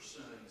we're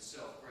pursuing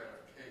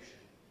self-gratification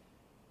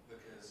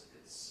because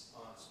it's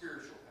on a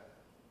spiritual path.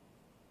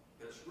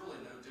 But it's really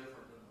no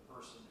different than the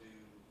person who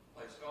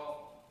plays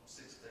golf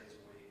 6 days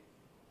a week,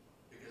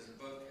 because in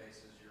both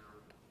cases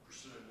you're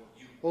pursuing what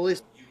you Well, at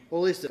what you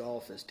least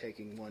golf is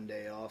taking one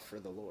day off for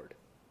the Lord.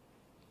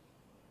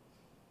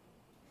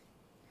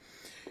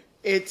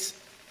 It's,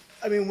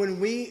 I mean, when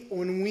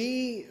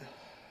we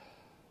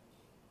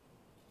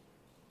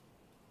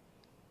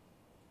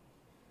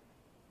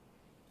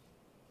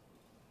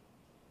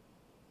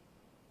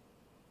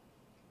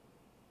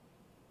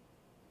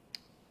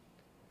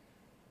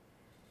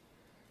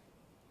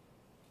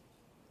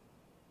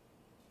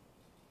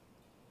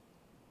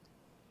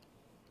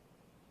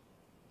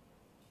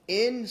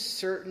in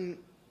certain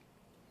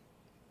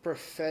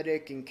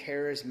prophetic and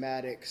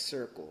charismatic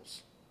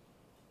circles,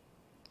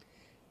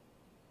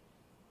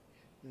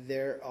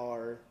 there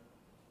are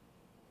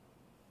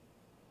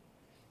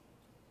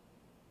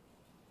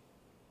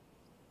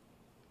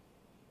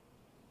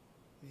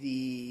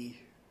I'm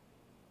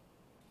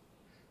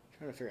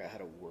trying to figure out how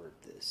to word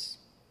this.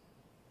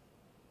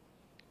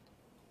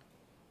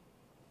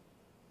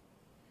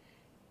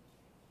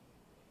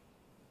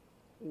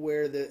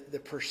 Where the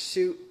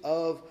pursuit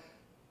of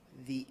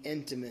the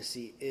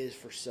intimacy is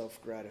for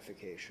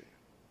self-gratification.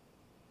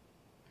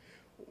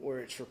 Where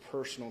it's for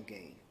personal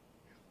gain.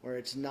 Where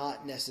it's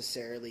not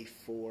necessarily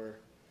for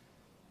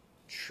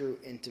true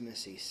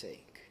intimacy's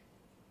sake.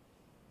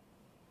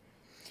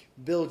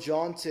 Bill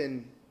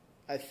Johnson,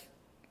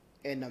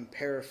 and I'm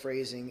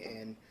paraphrasing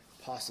and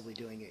possibly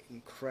doing it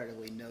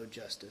incredibly no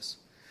justice,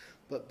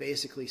 but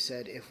basically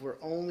said, if we're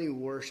only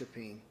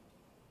worshiping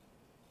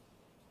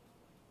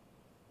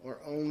or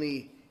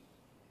only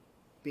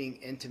being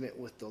intimate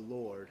with the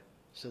Lord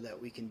so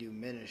that we can do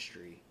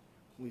ministry,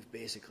 we've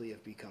basically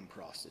have become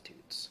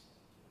prostitutes.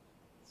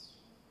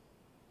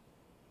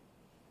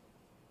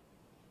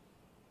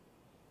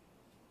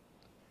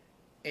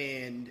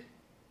 And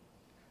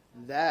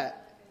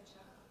that,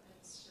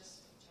 It's just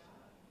a job.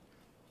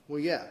 well,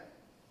 yeah.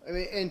 I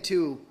mean, and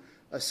to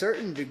a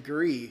certain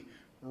degree,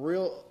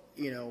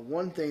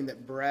 one thing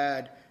that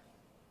Brad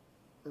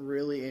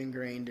really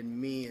ingrained in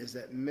me is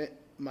that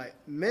my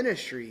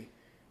ministry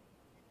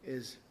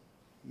is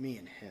me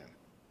and him.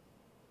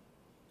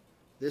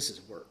 This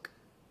is work.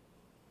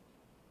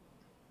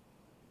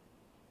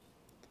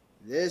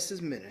 This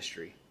is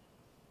ministry.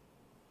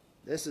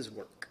 This is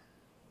work.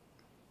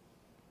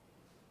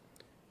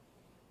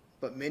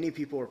 But many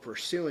people are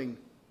pursuing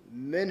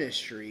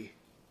ministry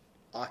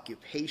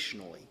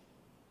occupationally.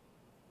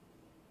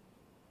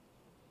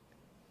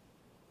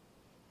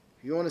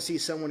 If you want to see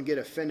someone get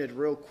offended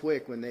real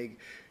quick when they,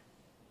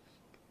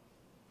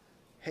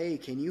 hey,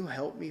 can you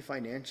help me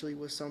financially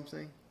with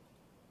something?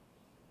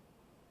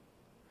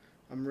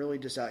 I'm really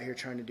just out here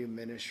trying to do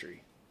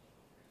ministry.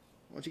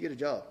 Why don't you get a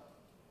job?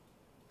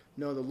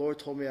 No, the Lord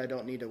told me I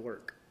don't need to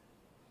work.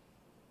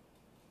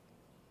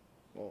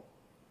 Well,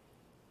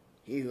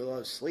 he who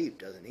loves sleep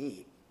doesn't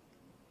eat.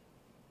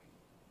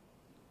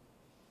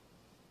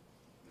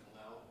 And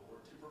allow the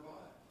Lord to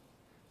provide.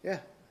 Yeah.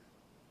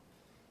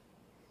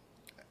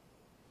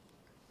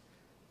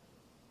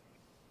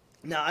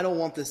 Now, I don't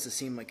want this to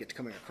seem like it's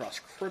coming across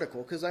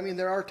critical, because, I mean,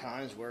 there are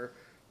times where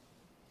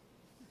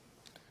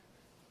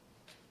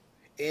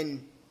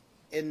in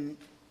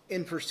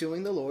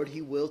pursuing the Lord,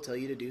 he will tell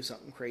you to do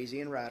something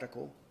crazy and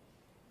radical.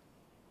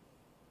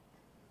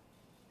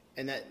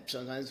 And that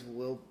sometimes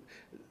will,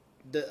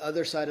 the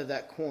other side of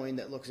that coin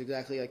that looks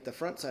exactly like the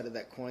front side of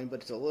that coin, but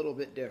it's a little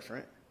bit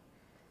different,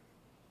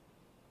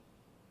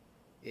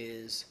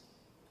 is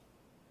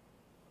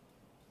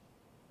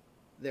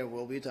there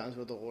will be times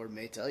where the Lord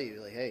may tell you,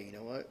 like, hey, you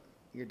know what?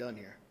 You're done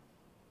here.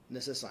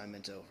 This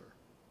assignment's over.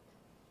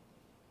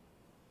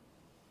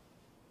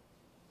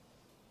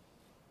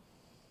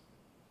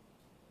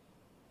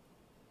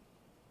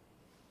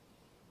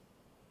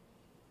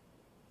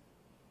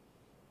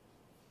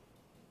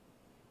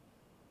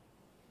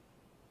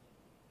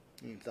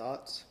 Any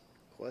thoughts?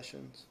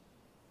 Questions?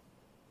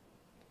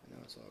 I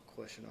know I saw a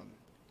question on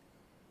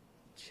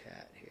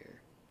chat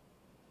here.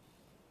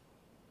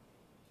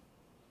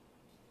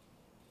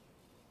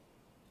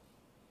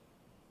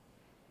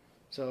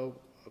 So,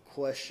 a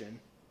question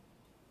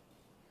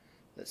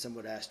that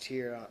someone asked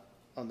here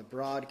on the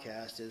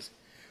broadcast is,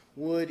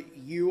 would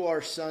 "you are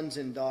sons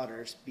and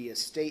daughters" be a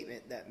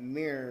statement that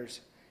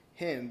mirrors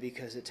him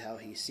because it's how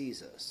he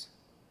sees us?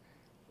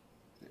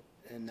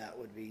 And that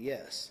would be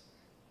yes,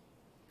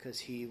 because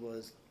he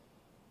was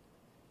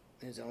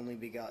his only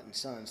begotten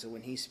son. So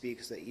when he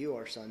speaks that you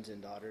are sons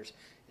and daughters,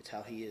 it's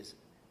how he is,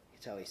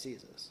 it's how he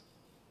sees us.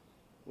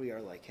 We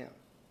are like him.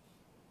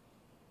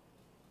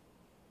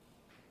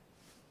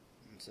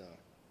 And so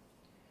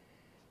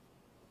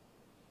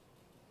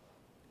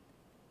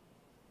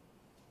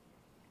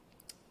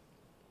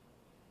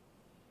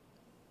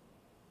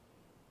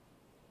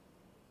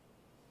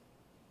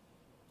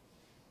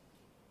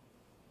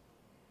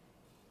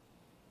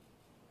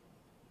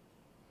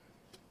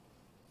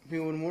I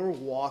mean, when we're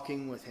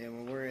walking with him,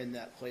 when we're in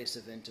that place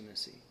of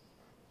intimacy,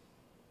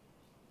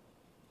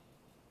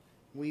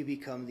 we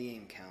become the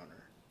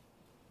encounter.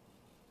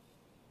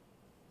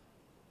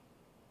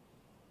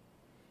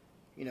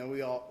 You know,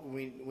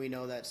 we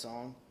know that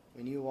song.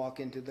 When you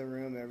walk into the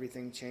room,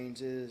 everything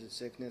changes,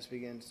 sickness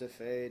begins to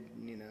fade,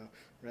 you know,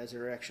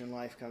 resurrection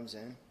life comes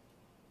in.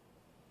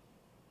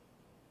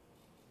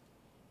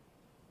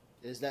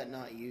 Is that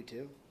not you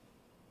too?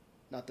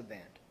 Not the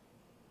band.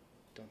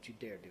 Don't you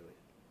dare do it.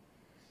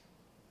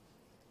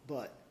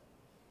 But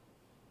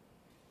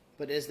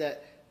is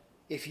that,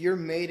 if you're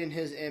made in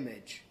his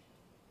image,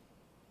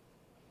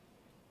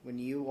 when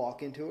you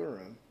walk into a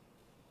room,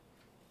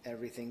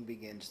 everything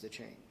begins to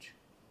change.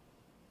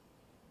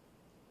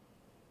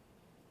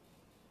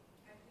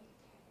 I think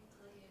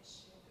technically it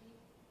should be.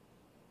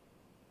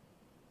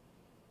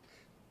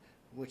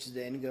 which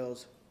then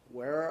goes,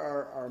 where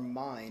are our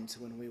minds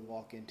when we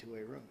walk into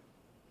a room?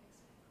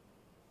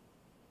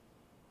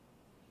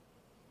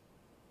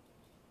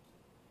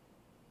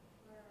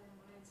 Where are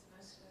our minds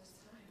most of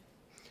the time?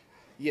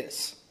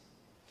 Yes.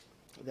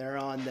 They're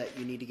on that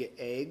you need to get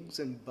eggs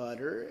and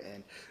butter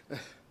and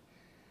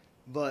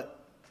but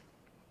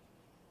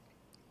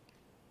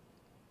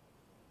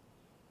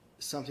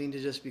something to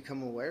just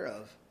become aware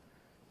of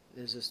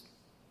is just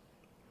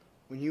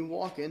when you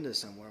walk into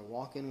somewhere,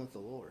 walk in with the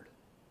Lord.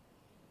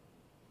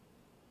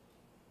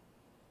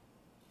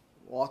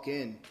 Walk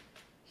in.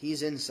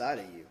 He's inside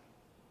of you.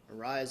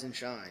 Arise and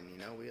shine. You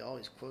know, we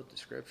always quote the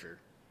scripture.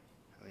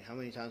 I mean, how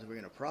many times are we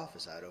going to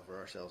prophesy it over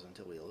ourselves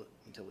until we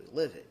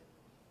live it?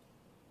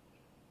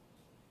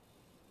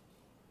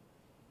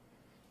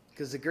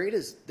 Because the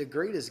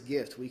greatest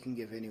gift we can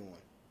give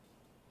anyone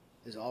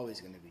is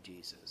always going to be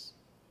Jesus.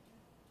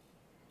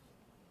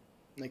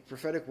 Like,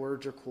 prophetic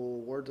words are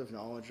cool, words of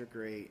knowledge are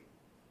great,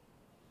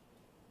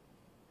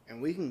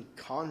 and we can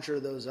conjure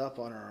those up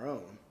on our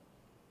own.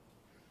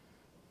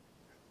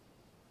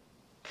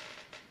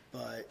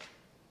 But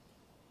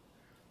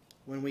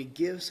when we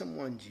give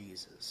someone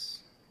Jesus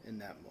in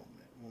that moment,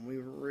 when we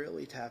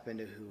really tap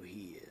into who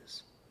he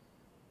is,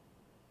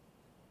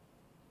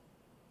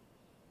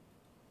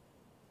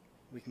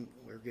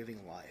 we're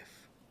giving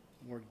life.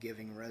 We're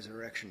giving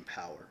resurrection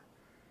power.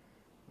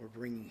 We're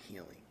bringing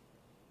healing.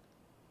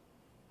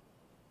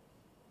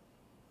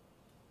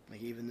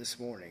 Like even this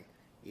morning,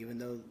 even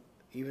though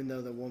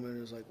the woman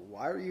was like,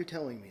 "Why are you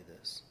telling me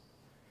this?"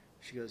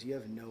 She goes, "You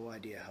have no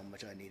idea how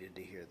much I needed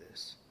to hear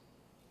this."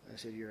 I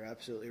said, "You're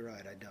absolutely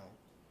right. I don't.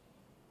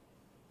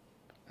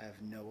 I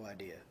have no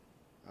idea.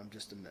 I'm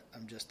just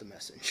a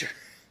messenger."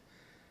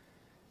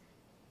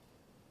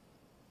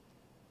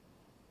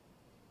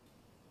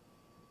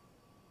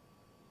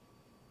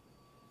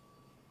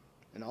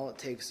 And all it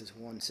takes is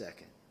 1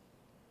 second.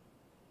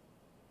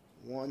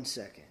 1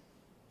 second.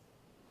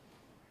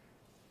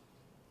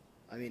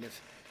 I mean,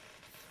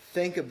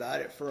 think about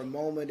it for a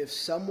moment. If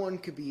someone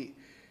could be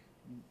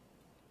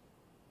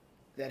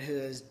that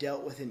has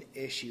dealt with an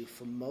issue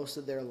for most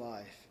of their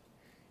life,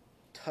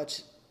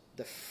 touch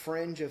the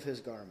fringe of his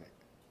garment,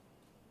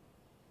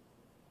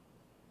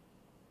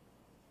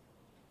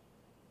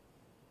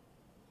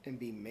 and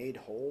be made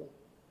whole,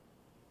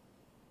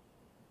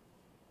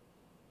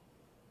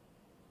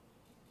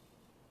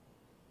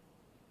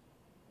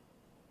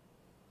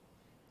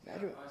 I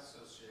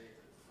associate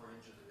the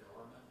fringe of the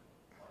garment,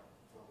 like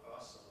for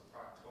us as a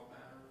practical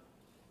matter,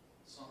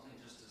 something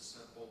just as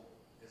simple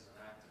as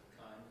an act of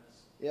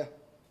kindness. Yeah.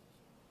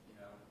 You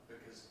know,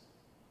 because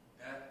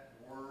that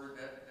word,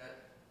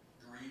 that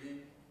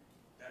greeting,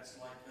 that's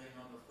like being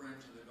on the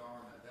fringe of the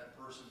garment. That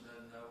person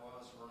doesn't know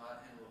us, we're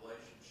not in a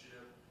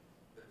relationship,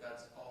 but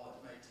that's all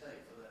it may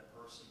take for that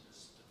person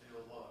just to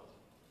feel loved.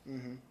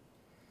 Mm-hmm.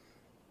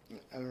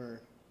 I remember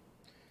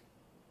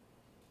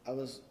I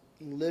was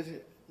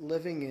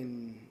living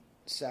in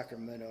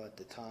Sacramento at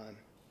the time,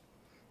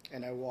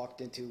 and I walked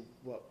into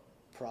what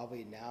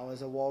probably now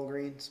is a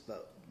Walgreens,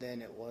 but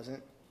then it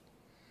wasn't.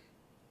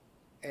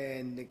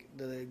 And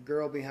the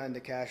girl behind the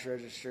cash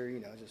register, you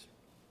know,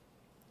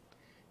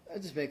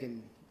 just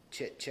making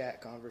chit chat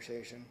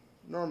conversation.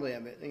 Normally,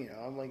 I'm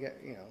like,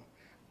 you know,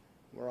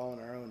 we're all in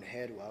our own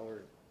head while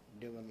we're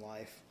doing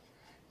life,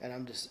 and I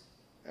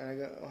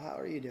go, "Oh, how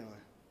are you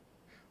doing?"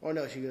 Oh,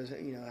 no, she goes,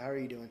 "You know, how are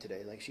you doing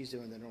today?" Like, she's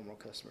doing the normal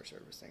customer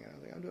service thing. And I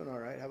was like, "I'm doing all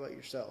right. How about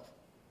yourself?"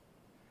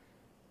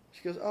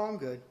 She goes, "Oh, I'm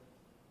good."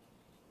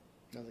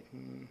 And I was like,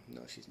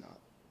 no, she's not.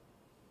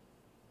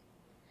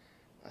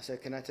 I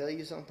said, "Can I tell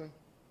you something?"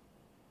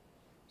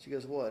 She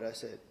goes, "What?" I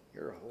said,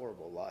 "You're a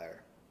horrible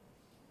liar."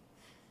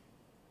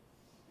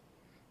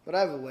 But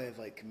I have a way of,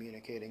 like,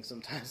 communicating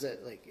sometimes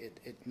that, like,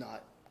 it's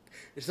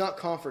not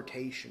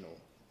confrontational.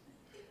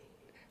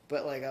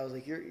 But, like, I was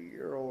like,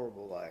 you're a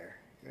horrible liar.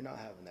 You're not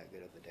having that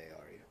good of a day,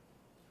 are you?"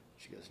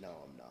 She goes, "No,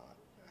 I'm not."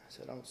 I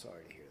said, "I'm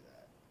sorry to hear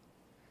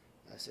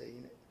that." I said,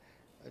 "You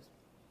know,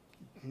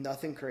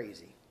 nothing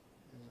crazy.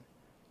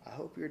 I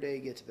hope your day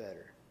gets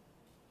better."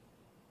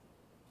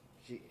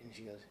 She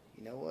goes,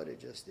 "You know what? It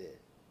just did."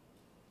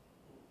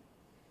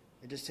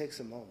 It just takes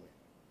a moment.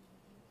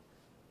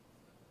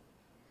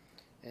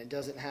 And it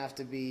doesn't have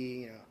to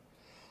be, you know,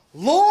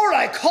 "Lord,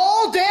 I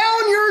call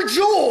down your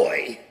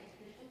joy."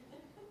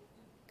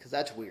 Because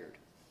that's weird.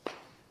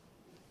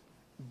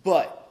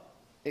 But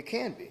it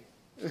can be.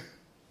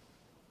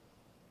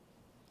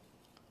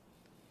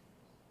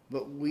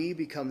 But we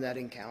become that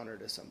encounter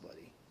to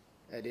somebody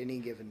at any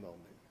given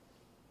moment.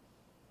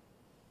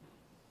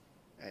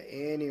 At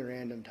any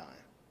random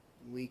time,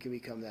 we can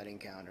become that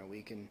encounter.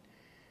 We can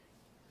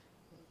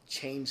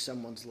change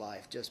someone's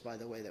life just by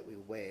the way that we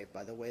wave,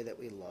 by the way that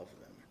we love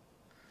them,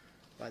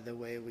 by the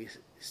way we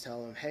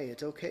tell them, "Hey,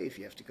 it's okay if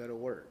you have to go to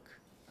work.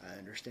 I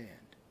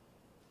understand.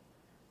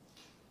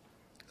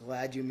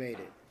 Glad you made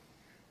it.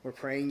 We're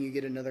praying you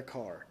get another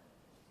car."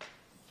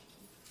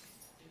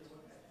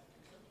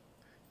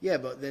 Yeah,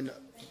 but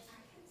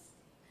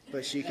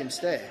she can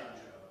stay.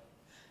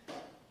 Pray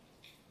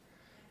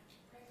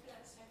for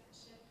that second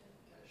shift.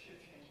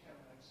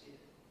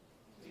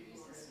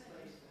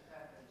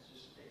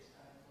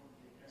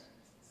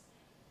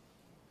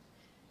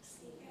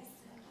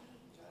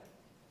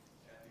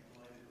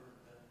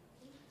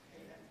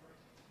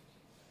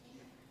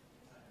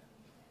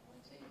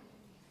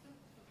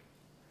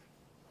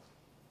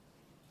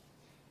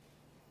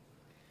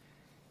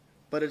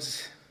 But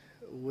it's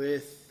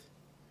with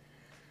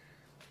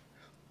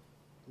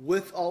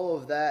all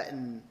of that,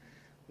 and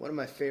one of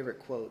my favorite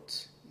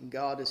quotes,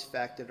 God has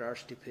factored our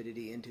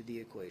stupidity into the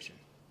equation.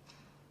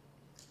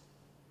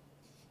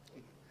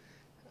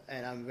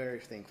 And I'm very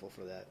thankful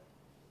for that.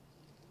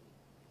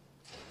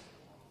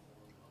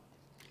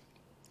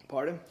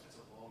 Pardon? It's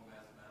a long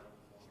mathematical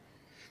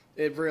formula.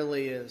 It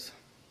really is.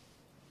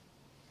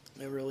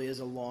 It really is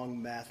a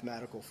long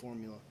mathematical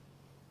formula.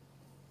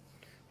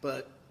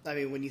 But, I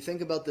mean, when you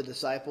think about the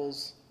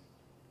disciples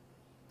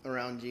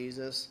around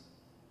Jesus,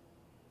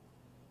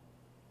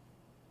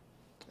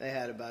 they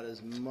had about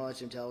as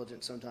much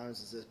intelligence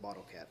sometimes as this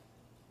bottle cap.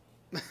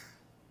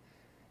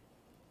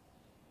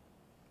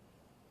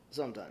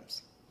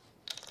 Sometimes.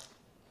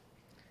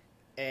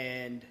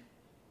 And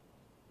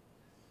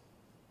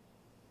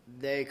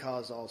they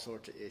caused all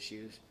sorts of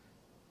issues.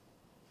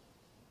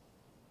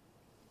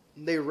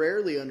 They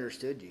rarely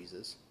understood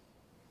Jesus.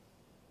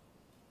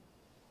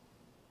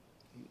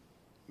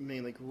 I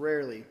mean, like,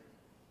 rarely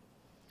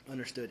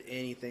understood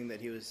anything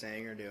that he was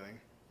saying or doing.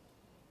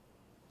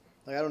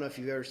 Like, I don't know if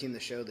you've ever seen the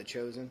show The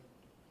Chosen,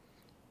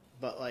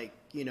 but, like,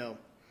 you know,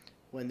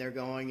 when they're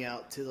going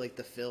out to, like,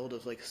 the field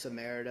of, like,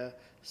 Samaria,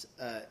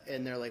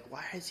 and they're like,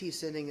 why is he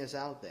sending us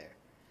out there?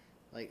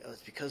 Like, oh,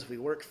 it's because we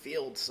work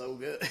fields so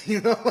good.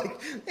 You know, like,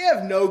 they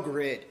have no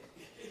grid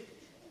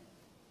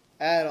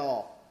at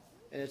all.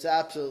 And it's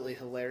absolutely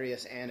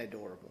hilarious and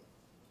adorable.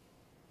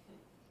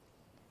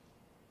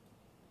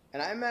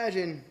 And I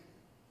imagine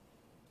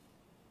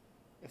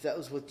if that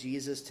was with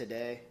Jesus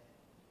today,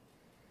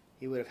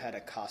 he would have had a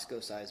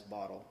Costco-sized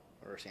bottle,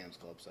 or a Sam's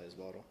Club-sized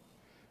bottle,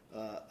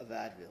 of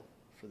Advil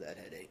for that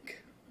headache.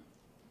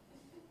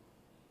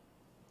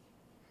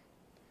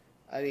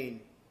 I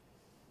mean,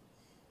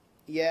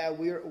 yeah,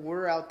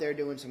 we're out there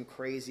doing some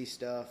crazy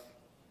stuff,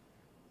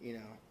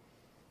 you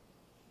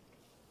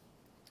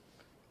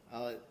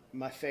know.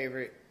 My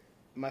favorite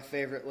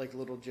like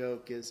little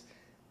joke is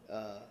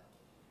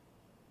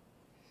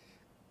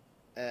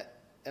at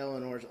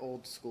Eleanor's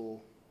old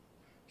school,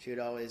 she would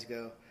always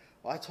go,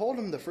 well, I told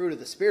him the fruit of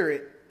the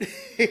Spirit,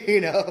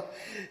 you know,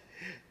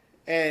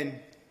 and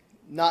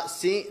not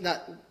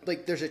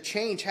like there's a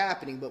change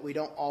happening, but we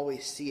don't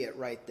always see it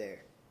right there,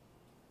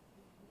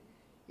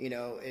 you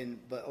know,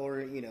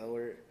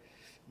 or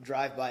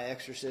drive-by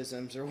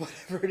exorcisms or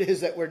whatever it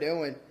is that we're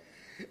doing.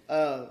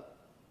 But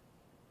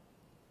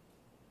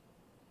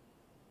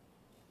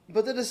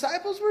the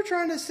disciples were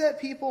trying to set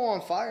people on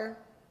fire.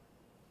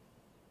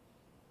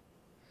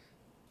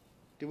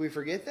 Did we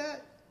forget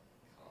that?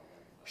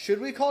 Should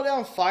we call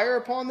down fire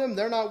upon them?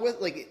 They're not with,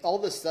 like, all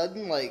of a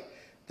sudden, like,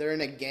 they're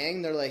in a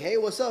gang. They're like, hey,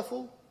 what's up,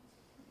 fool?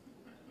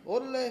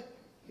 Orale,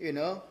 you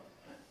know?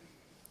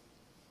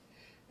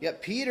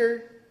 Yet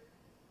Peter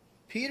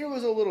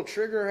was a little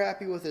trigger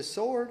happy with his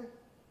sword.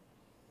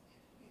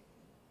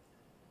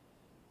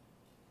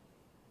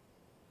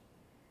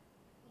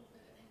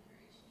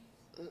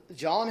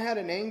 John had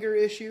an anger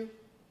issue.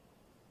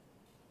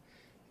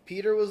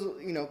 Peter was,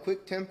 you know,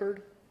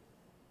 quick-tempered.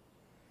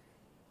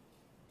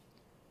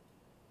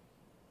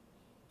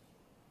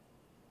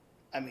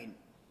 I mean,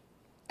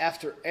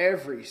 after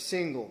every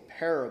single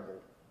parable,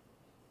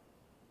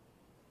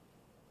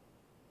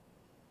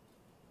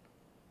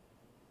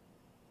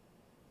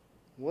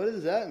 what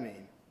does that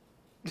mean?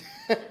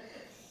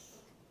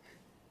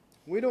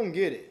 We don't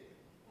get it.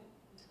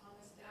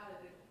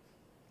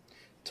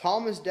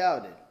 Thomas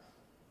doubted.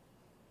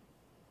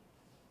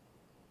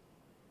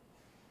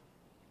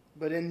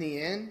 But in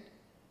the end,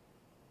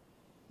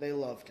 they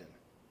loved him.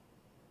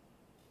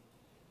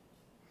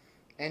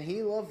 And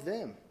he loved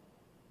them.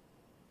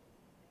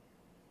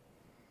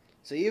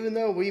 So even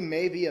though we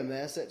may be a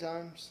mess at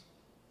times,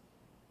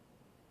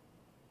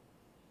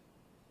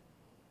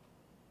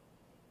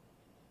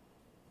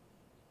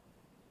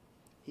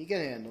 he can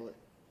handle it.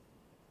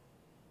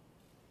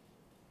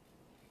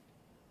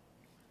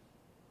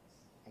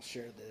 I'll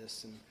share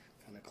this and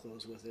kind of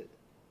close with it.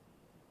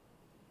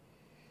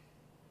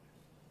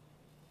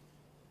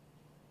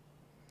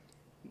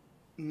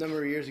 A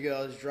number of years ago,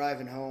 I was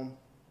driving home,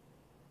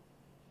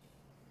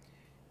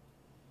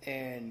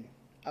 and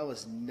I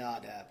was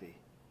not happy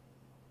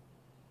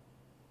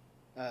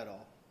at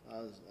all.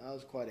 I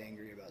was quite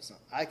angry about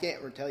something. I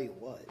can't tell you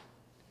what.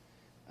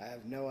 I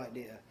have no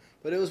idea.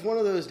 But it was one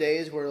of those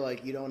days where,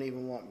 like, you don't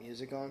even want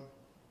music on.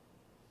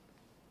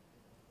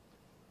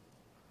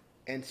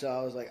 And so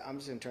I was like, I'm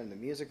just going to turn the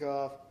music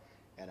off,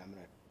 and I'm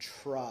going to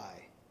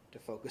try to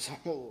focus on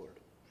the Lord.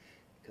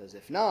 Because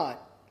if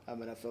not, I'm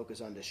going to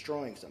focus on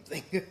destroying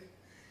something.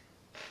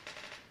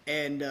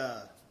 And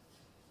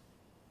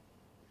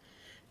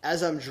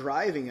as I'm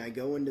driving, I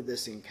go into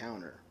this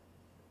encounter.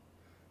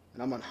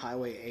 And I'm on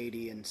Highway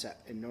 80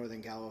 in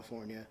Northern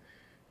California,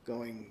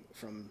 going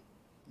from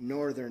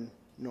Northern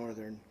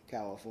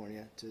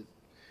California to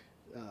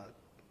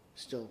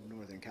still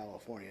Northern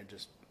California,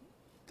 just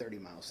 30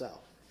 miles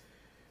south.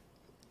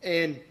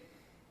 And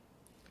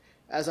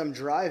as I'm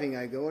driving,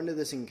 I go into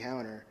this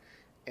encounter,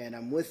 and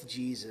I'm with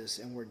Jesus,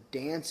 and we're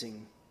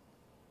dancing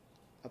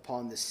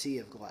upon the sea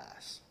of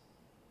glass.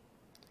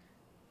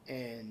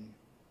 And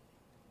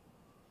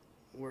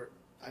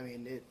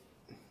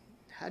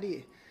how do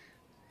you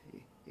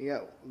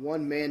got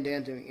one man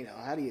dancing,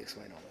 how do you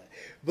explain all that?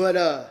 But,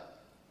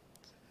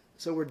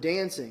 so we're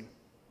dancing,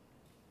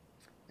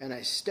 and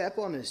I step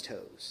on his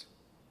toes.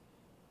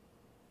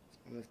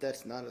 And if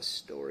that's not a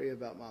story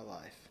about my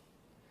life,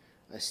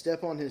 I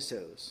step on his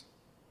toes.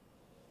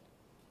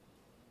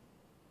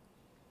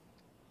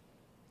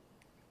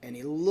 And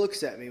he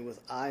looks at me with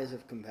eyes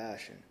of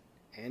compassion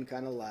and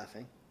kind of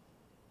laughing.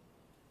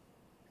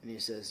 And he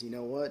says, "You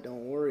know what?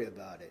 Don't worry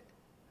about it.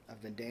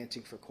 I've been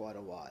dancing for quite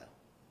a while."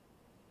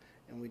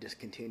 And we just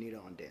continued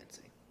on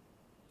dancing.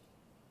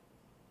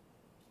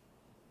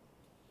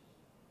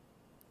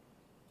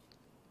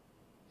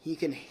 He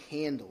can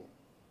handle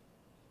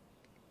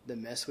the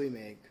mess we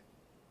make.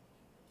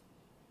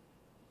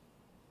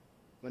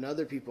 When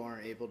other people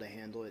aren't able to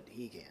handle it,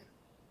 he can.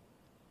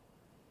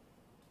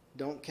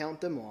 Don't count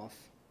them off.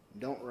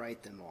 Don't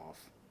write them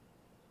off.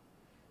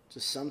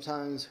 Just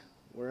sometimes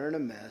we're in a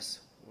mess.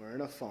 We're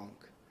in a funk.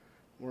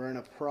 We're in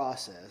a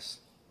process.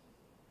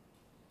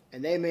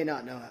 And they may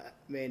not know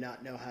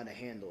how to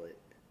handle it.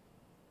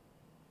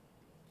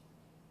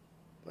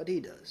 But he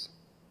does.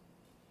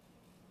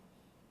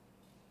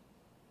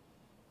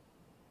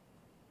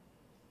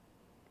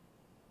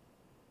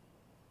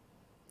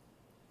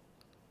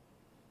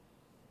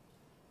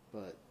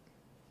 But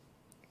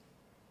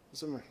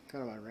some are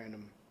kind of my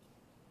random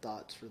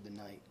thoughts for the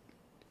night.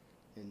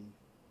 And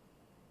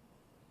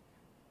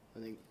I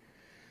think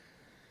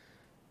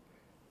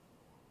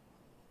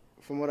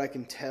from what I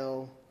can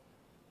tell,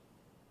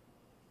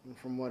 and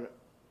from what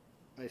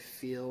I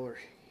feel or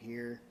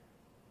hear,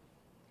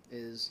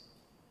 is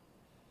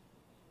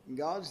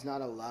God's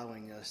not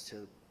allowing us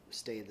to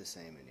stay the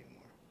same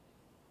anymore.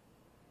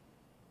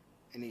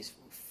 And he's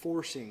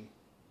forcing,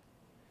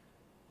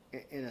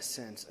 in a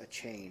sense, a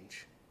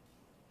change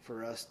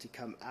for us to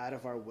come out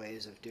of our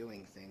ways of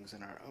doing things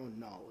and our own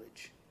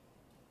knowledge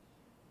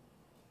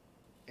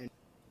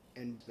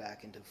and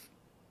back into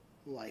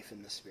life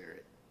in the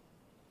Spirit.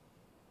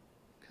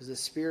 Because the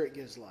Spirit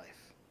gives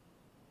life.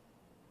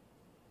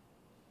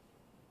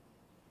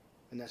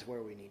 And that's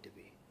where we need to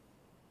be.